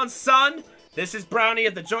Pokemon Sun, this is Brownie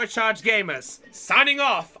of the Joy Charge Gamers, signing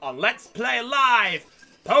off on Let's Play Live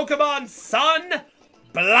Pokemon Sun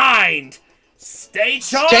Blind. Stay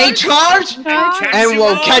charged! Stay charged! And we'll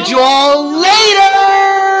all catch you all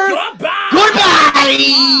later! Goodbye!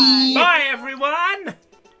 Goodbye! Bye, everyone!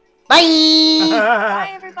 Bye!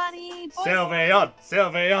 Bye, everybody. Bye. Sylveon,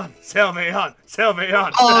 Sylveon, Sylveon,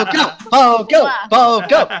 Sylveon. Oh, go!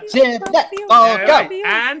 Zip that, All go! right,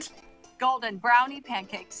 and Golden brownie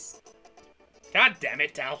pancakes. God damn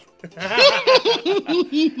it, Del.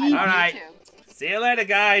 I love All right. you too. See you later,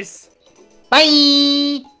 guys.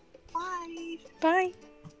 Bye! Bye. Bye.